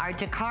 Okay, our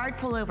jacquard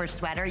pullover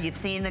sweater. You've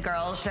seen the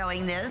girls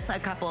showing this a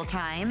couple of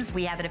times.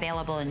 We have it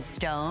available in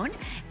stone,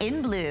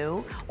 in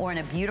blue, or in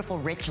a beautiful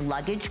rich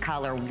luggage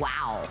color.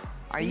 Wow.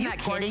 Are you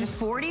kidding?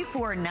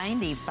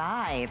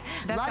 $44.95.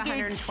 That's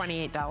luggage,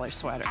 $128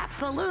 sweater.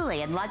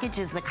 Absolutely, and luggage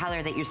is the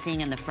color that you're seeing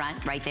in the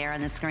front, right there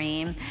on the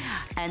screen.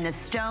 And the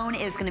stone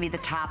is gonna be the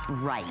top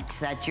right.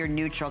 That's your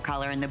neutral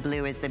color, and the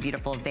blue is the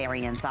beautiful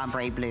variants,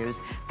 ombre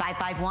blues.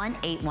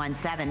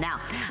 551-817. Now,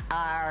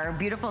 our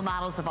beautiful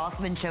models have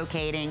also been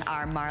showcasing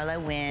our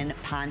MarlaWynne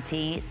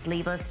Ponte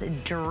sleeveless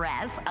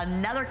dress.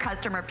 Another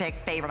customer pick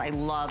favorite. I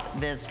love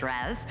this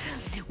dress.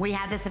 We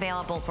have this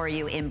available for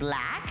you in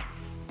black.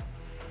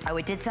 Oh,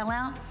 it did sell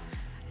out?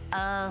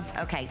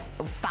 Okay.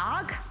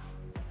 Fog?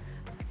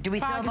 Do we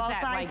still have all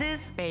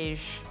sizes? Like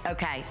beige.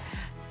 Okay.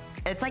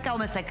 It's like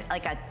almost like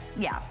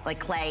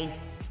clay.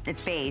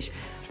 It's beige.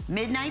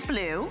 Midnight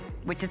blue,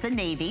 which is the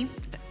navy.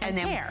 And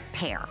then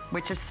pear,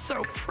 which is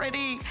so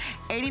pretty.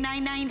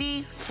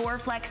 $89.90, 4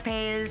 flex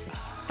pays.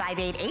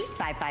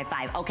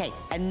 588-555. Okay,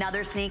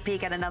 another sneak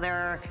peek at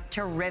another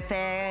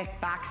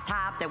terrific box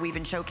top that we've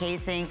been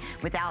showcasing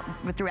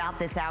throughout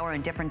this hour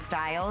in different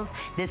styles.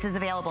 This is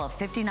available at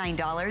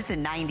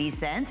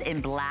 $59.90 in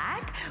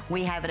black.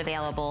 We have it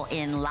available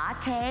in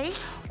latte,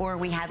 or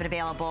we have it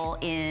available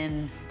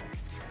in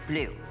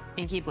blue.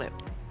 Inky blue.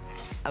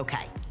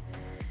 Okay.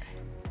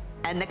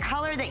 And the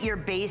color that you're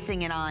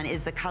basing it on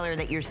is the color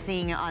that you're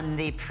seeing on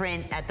the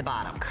print at the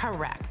bottom.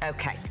 Correct.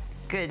 Okay,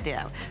 good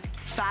deal.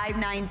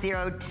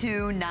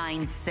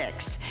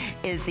 590296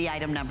 is the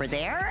item number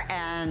there.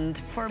 And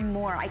for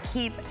more, I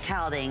keep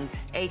telling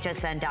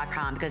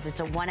hsn.com because it's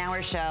a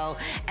 1-hour show.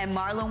 And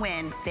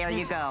MarlaWynne,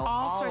 you go.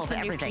 All sorts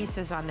of new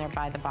pieces on there,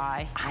 by the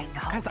by. I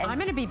know. Because I'm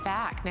going to be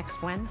back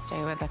next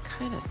Wednesday with a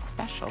kind of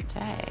special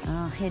day.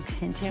 Oh, hint,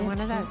 hint, hint. One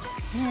of those.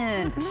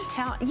 Hint. I'm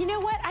telling you know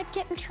what? I'd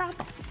get in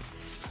trouble.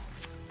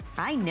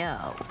 I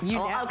know. You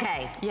know.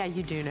 Okay. Yeah,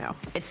 you do know.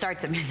 It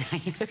starts at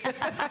midnight.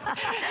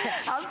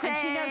 I'll say. And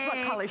she knows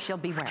what color she'll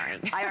be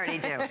wearing. I already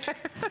do. You're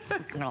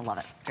gonna love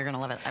it. You're gonna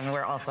love it. I mean,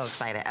 we're all so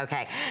excited.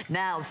 Okay.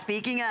 Now,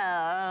 speaking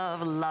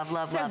of love,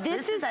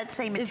 this is that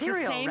same material,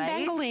 it's the same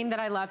bangoline that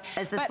I love.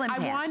 It's the but slim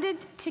pant. I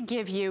wanted to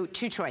give you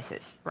 2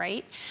 choices,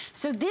 right?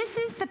 So this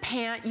is the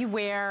pant you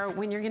wear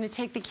when you're gonna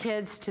take the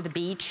kids to the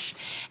beach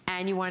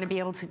and you wanna be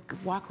able to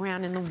walk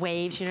around in the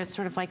waves, you know,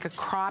 sort of like a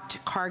cropped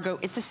cargo.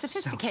 It's a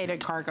sophisticated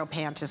cargo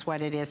pant is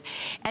what it is.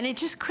 And it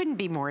just couldn't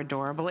be more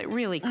adorable. It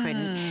really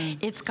couldn't.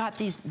 It's got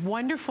these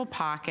wonderful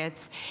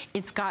pockets.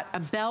 It's got a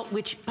belt,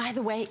 which, by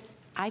the way,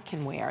 I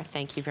can wear,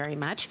 thank you very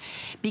much,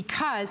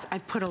 because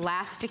I've put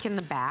elastic in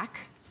the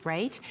back.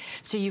 right?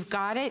 So you've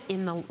got it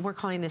in the, we're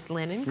calling this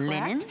linen, correct?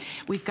 Linen.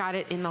 We've got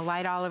it in the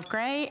light olive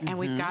gray, and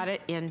we've got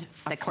it in,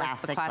 of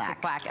course, the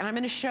classic black. And I'm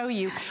gonna show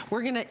you,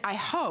 we're gonna, I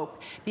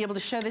hope, be able to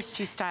show this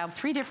to you styled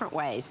 3 different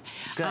ways.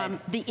 Good.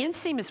 The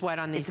inseam is what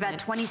on these? It's about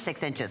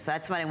 26 inches, so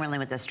that's what I'm willing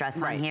with this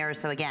dress on here.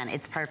 So again,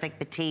 it's perfect,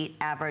 petite,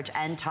 average,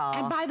 and tall.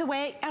 And by the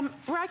way,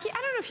 Rocky, I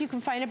don't know if you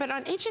can find it, but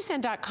on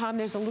hsn.com,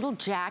 there's a little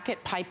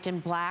jacket piped in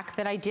black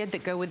that I did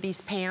that go with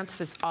these pants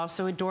that's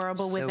also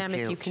adorable with them,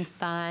 if you can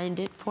find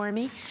it for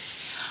me.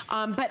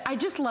 But I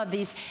just love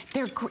these.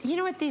 They're, you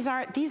know what these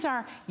are? These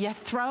are, you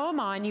throw them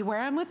on, you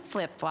wear them with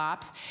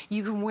flip-flops.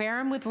 You can wear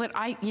them with,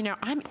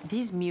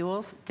 these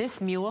mules,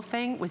 this mule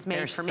thing was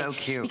made for me. They're so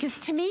cute. Because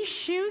to me,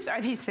 shoes are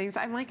these things.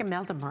 I'm like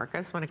Imelda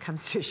Marcos when it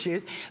comes to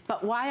shoes.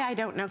 But why, I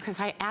don't know, because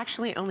I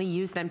actually only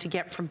use them to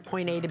get from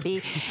point A to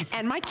B.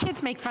 And my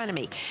kids make fun of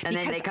me. And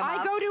because then they come I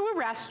up? go to a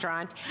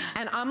restaurant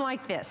and I'm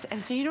like this.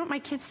 And so you know what my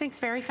kids think's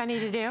very funny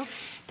to do?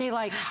 They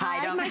like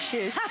hide my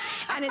shoes.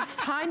 And it's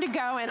time to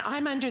go and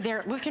I'm under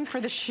there looking for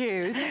the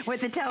shoes.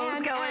 With the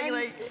toes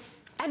going.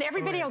 And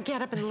everybody will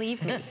get up and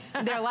leave me.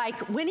 They're like,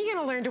 when are you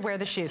gonna learn to wear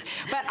the shoes?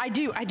 But I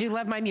do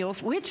love my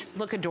mules, which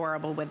look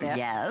adorable with this.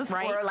 Yes,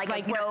 right? or like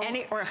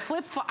or a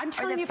flip flop. I'm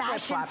telling you, flip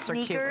flops are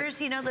cute.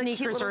 Sneakers, you know, the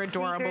sneakers are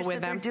adorable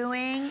with them. They're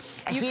doing.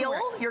 A heel,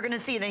 you're gonna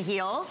see it in a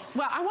heel.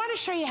 Well, I wanna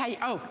show you how you,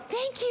 oh,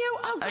 thank you.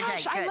 Oh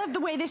gosh, okay, I love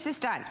the way this is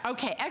done.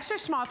 Okay, extra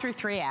small through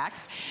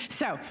 3X.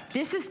 So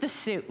this is the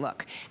suit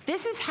look.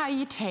 This is how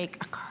you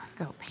take a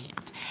cargo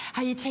pant.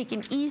 How you take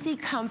an easy,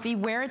 comfy,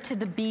 wear it to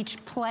the beach,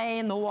 play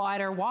in the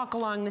water, walk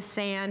along the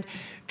sand,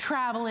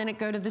 travel in it,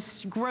 go to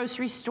the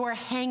grocery store,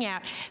 hang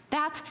out.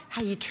 That's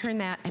how you turn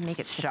that and make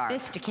it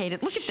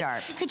sophisticated. Look at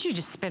that. Could you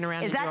just spin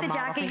around and do a model? Is that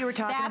the jacket you were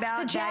talking about?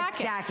 That's the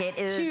jacket. That jacket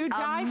is to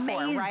die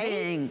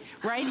amazing.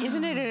 For, right?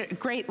 Isn't it a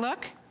great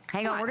look?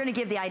 Hang on, we're gonna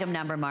give the item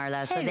number,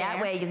 Marla, so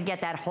that way you can get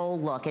that whole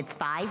look. It's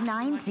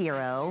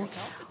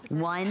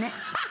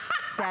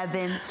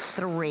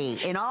 590173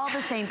 in all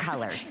the same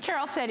colors.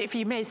 Carol said, if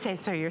you may say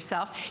so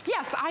yourself.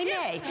 Yes, I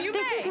may.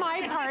 This is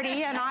my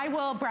party, and I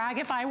will brag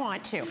if I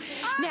want to.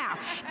 Now,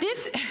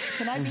 this...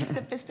 Can I be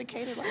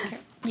sophisticated like Carol?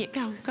 Yeah,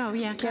 go,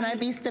 yeah. Can I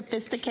be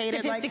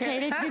sophisticated like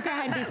Carol? You go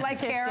ahead and be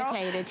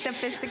sophisticated.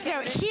 So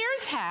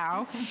here's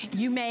how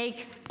you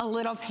make a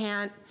little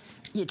pant.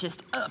 You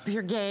just up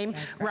your game.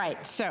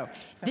 Right, so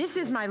this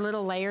is my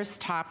little layers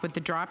top with the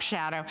drop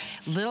shadow,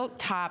 little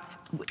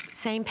top,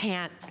 same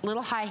pant,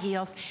 little high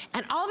heels,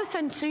 and all of a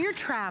sudden, so you're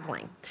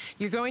traveling.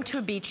 You're going to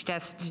a beach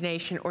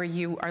destination or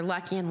you are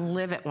lucky and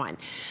live at one.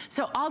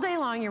 So all day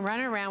long, you're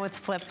running around with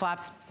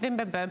flip-flops, bim,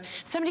 bim, bim.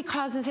 Somebody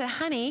calls and says,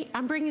 honey,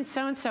 I'm bringing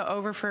so-and-so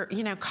over for,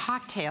 you know,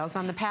 cocktails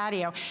on the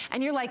patio.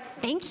 And you're like,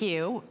 thank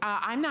you,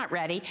 I'm not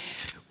ready.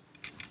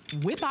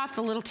 Whip off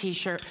the little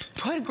t-shirt,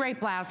 put a great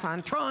blouse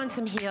on, throw on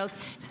some heels,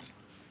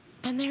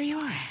 and there you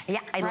are. Yeah,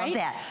 I love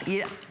that.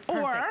 Yeah,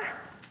 or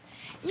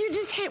you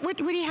just hit, what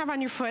do you have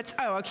on your foot?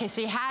 Oh, okay, so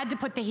you had to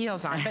put the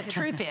heels on, but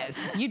truth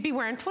is, you'd be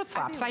wearing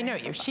flip-flops. I know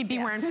you. She'd be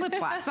wearing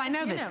flip-flops. I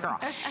know this girl.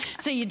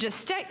 So you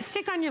just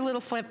stick on your little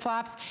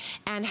flip-flops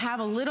and have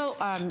a little,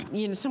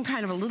 you know, some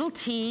kind of a little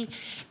tee,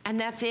 and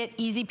that's it,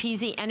 easy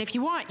peasy. And if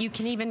you want, you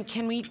can even,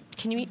 can we?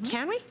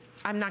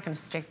 I'm not going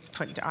to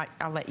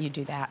I'll let you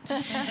do that.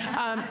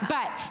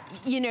 But,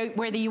 you know,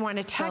 whether you want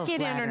to tuck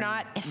it in or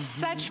not, it's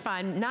such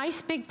fun.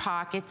 Nice big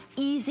pockets,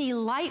 easy,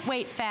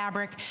 lightweight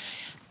fabric.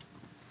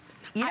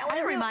 You know what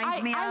it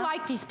reminds me of? I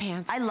like these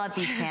pants. I love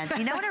these pants.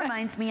 You know what it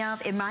reminds me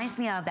of? It reminds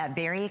me of that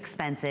very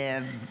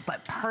expensive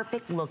but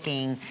perfect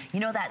looking,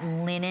 you know, that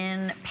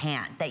linen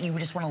pant that you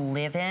just want to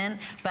live in,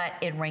 but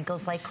it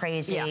wrinkles like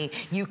crazy. Yeah.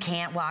 You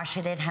can't wash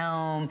it at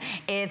home.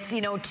 It's, you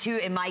know,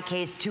 in my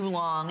case, too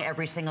long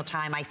every single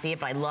time I see it,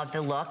 but I love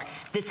the look.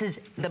 This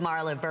is the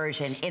Marla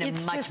version in a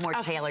much more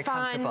tailored,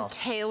 comfortable. It's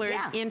just a fun, tailored,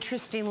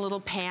 interesting little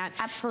pant.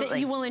 Absolutely.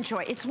 That you will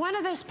enjoy. It's one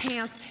of those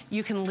pants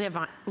you can live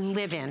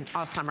in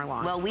all summer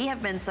long. Well, we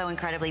have been so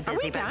incredibly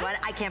busy, but what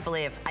I can't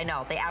believe, I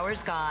know, the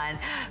hour's gone,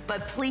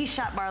 but please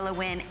shop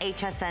MarlaWynne,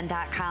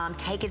 hsn.com.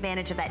 Take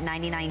advantage of that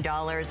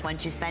 $99.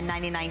 Once you spend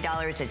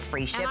 $99, it's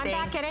free shipping. And I'm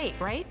back at 8,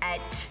 right?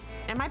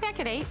 Am I back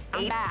at 8?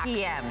 I'm 8 back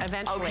p.m.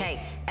 Eventually.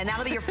 Okay, and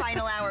that'll be your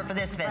final hour for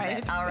this visit.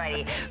 Right. All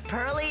righty.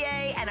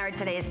 Perlier and our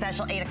today's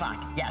special, 8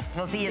 o'clock. Yes,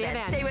 we'll see you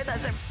then. Stay with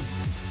us.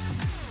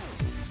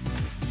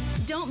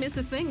 Don't miss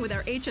a thing with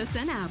our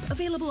HSN app,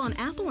 available on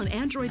Apple and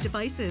Android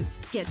devices.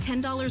 Get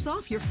 $10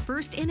 off your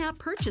first in-app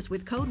purchase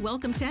with code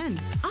WELCOME10.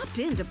 Opt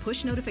in to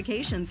push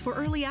notifications for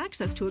early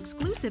access to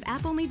exclusive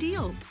app-only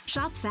deals.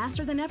 Shop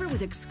faster than ever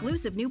with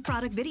exclusive new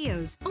product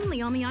videos,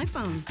 only on the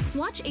iPhone.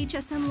 Watch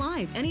HSN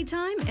live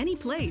anytime, any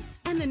place.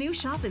 And the new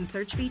shop and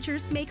search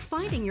features make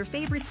finding your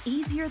favorites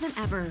easier than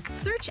ever.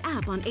 Search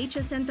app on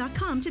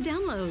hsn.com to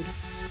download.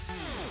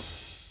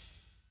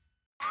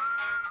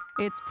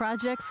 It's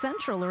Project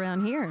Central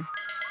around here.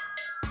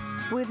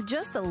 With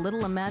just a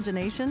little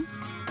imagination,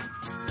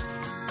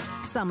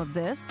 some of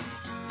this,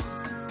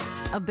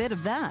 a bit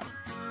of that.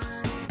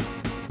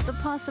 The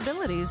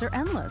possibilities are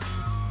endless.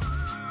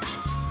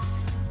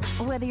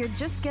 Whether you're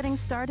just getting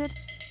started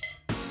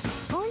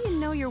or you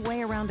know your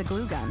way around a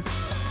glue gun.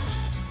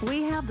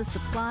 We have the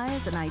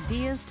supplies and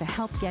ideas to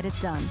help get it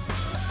done.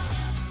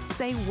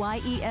 Say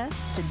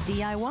YES to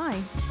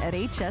DIY at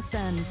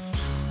HSN.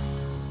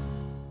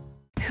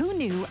 Who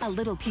knew a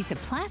little piece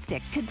of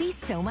plastic could be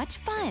so much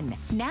fun?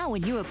 Now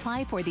when you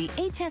apply for the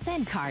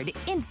HSN card,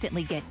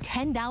 instantly get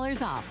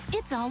 $10 off.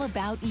 It's all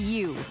about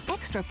you.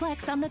 Extra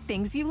flex on the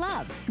things you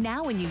love.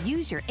 Now when you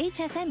use your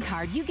HSN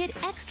card, you get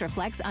extra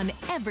flex on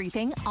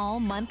everything all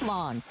month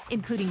long,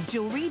 including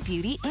jewelry,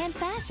 beauty, and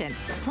fashion.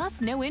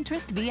 Plus no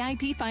interest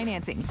VIP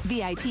financing,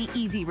 VIP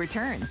easy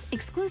returns,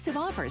 exclusive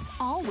offers,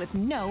 all with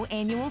no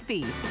annual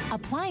fee.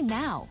 Apply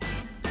now.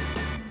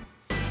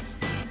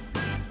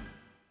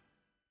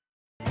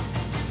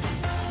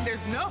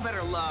 There's no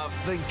better love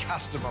than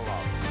customer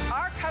love.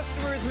 Our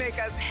customers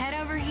make us head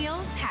over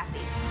heels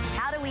happy.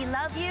 How do we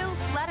love you?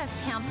 Let us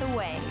count the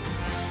ways.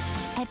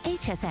 At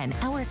HSN,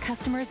 our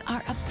customers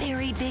are a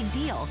very big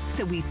deal,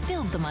 so we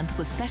filled the month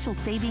with special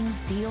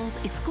savings, deals,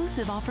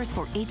 exclusive offers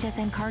for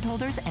HSN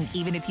cardholders, and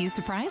even a few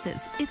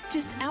surprises. It's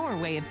just our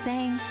way of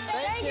saying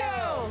thank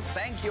you.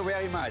 Thank you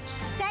very much.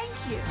 Thank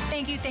you.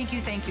 Thank you, thank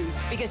you, thank you.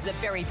 Because the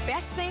very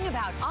best thing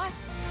about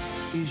us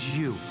is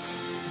you.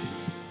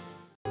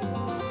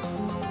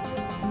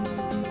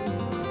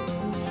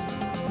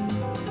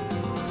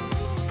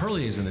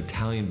 Perlier is an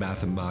Italian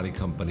bath and body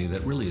company that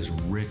really is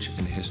rich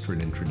in history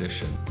and in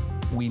tradition.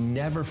 We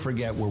never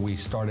forget where we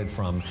started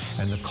from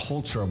and the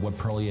culture of what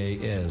Perlier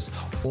is.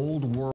 Old world.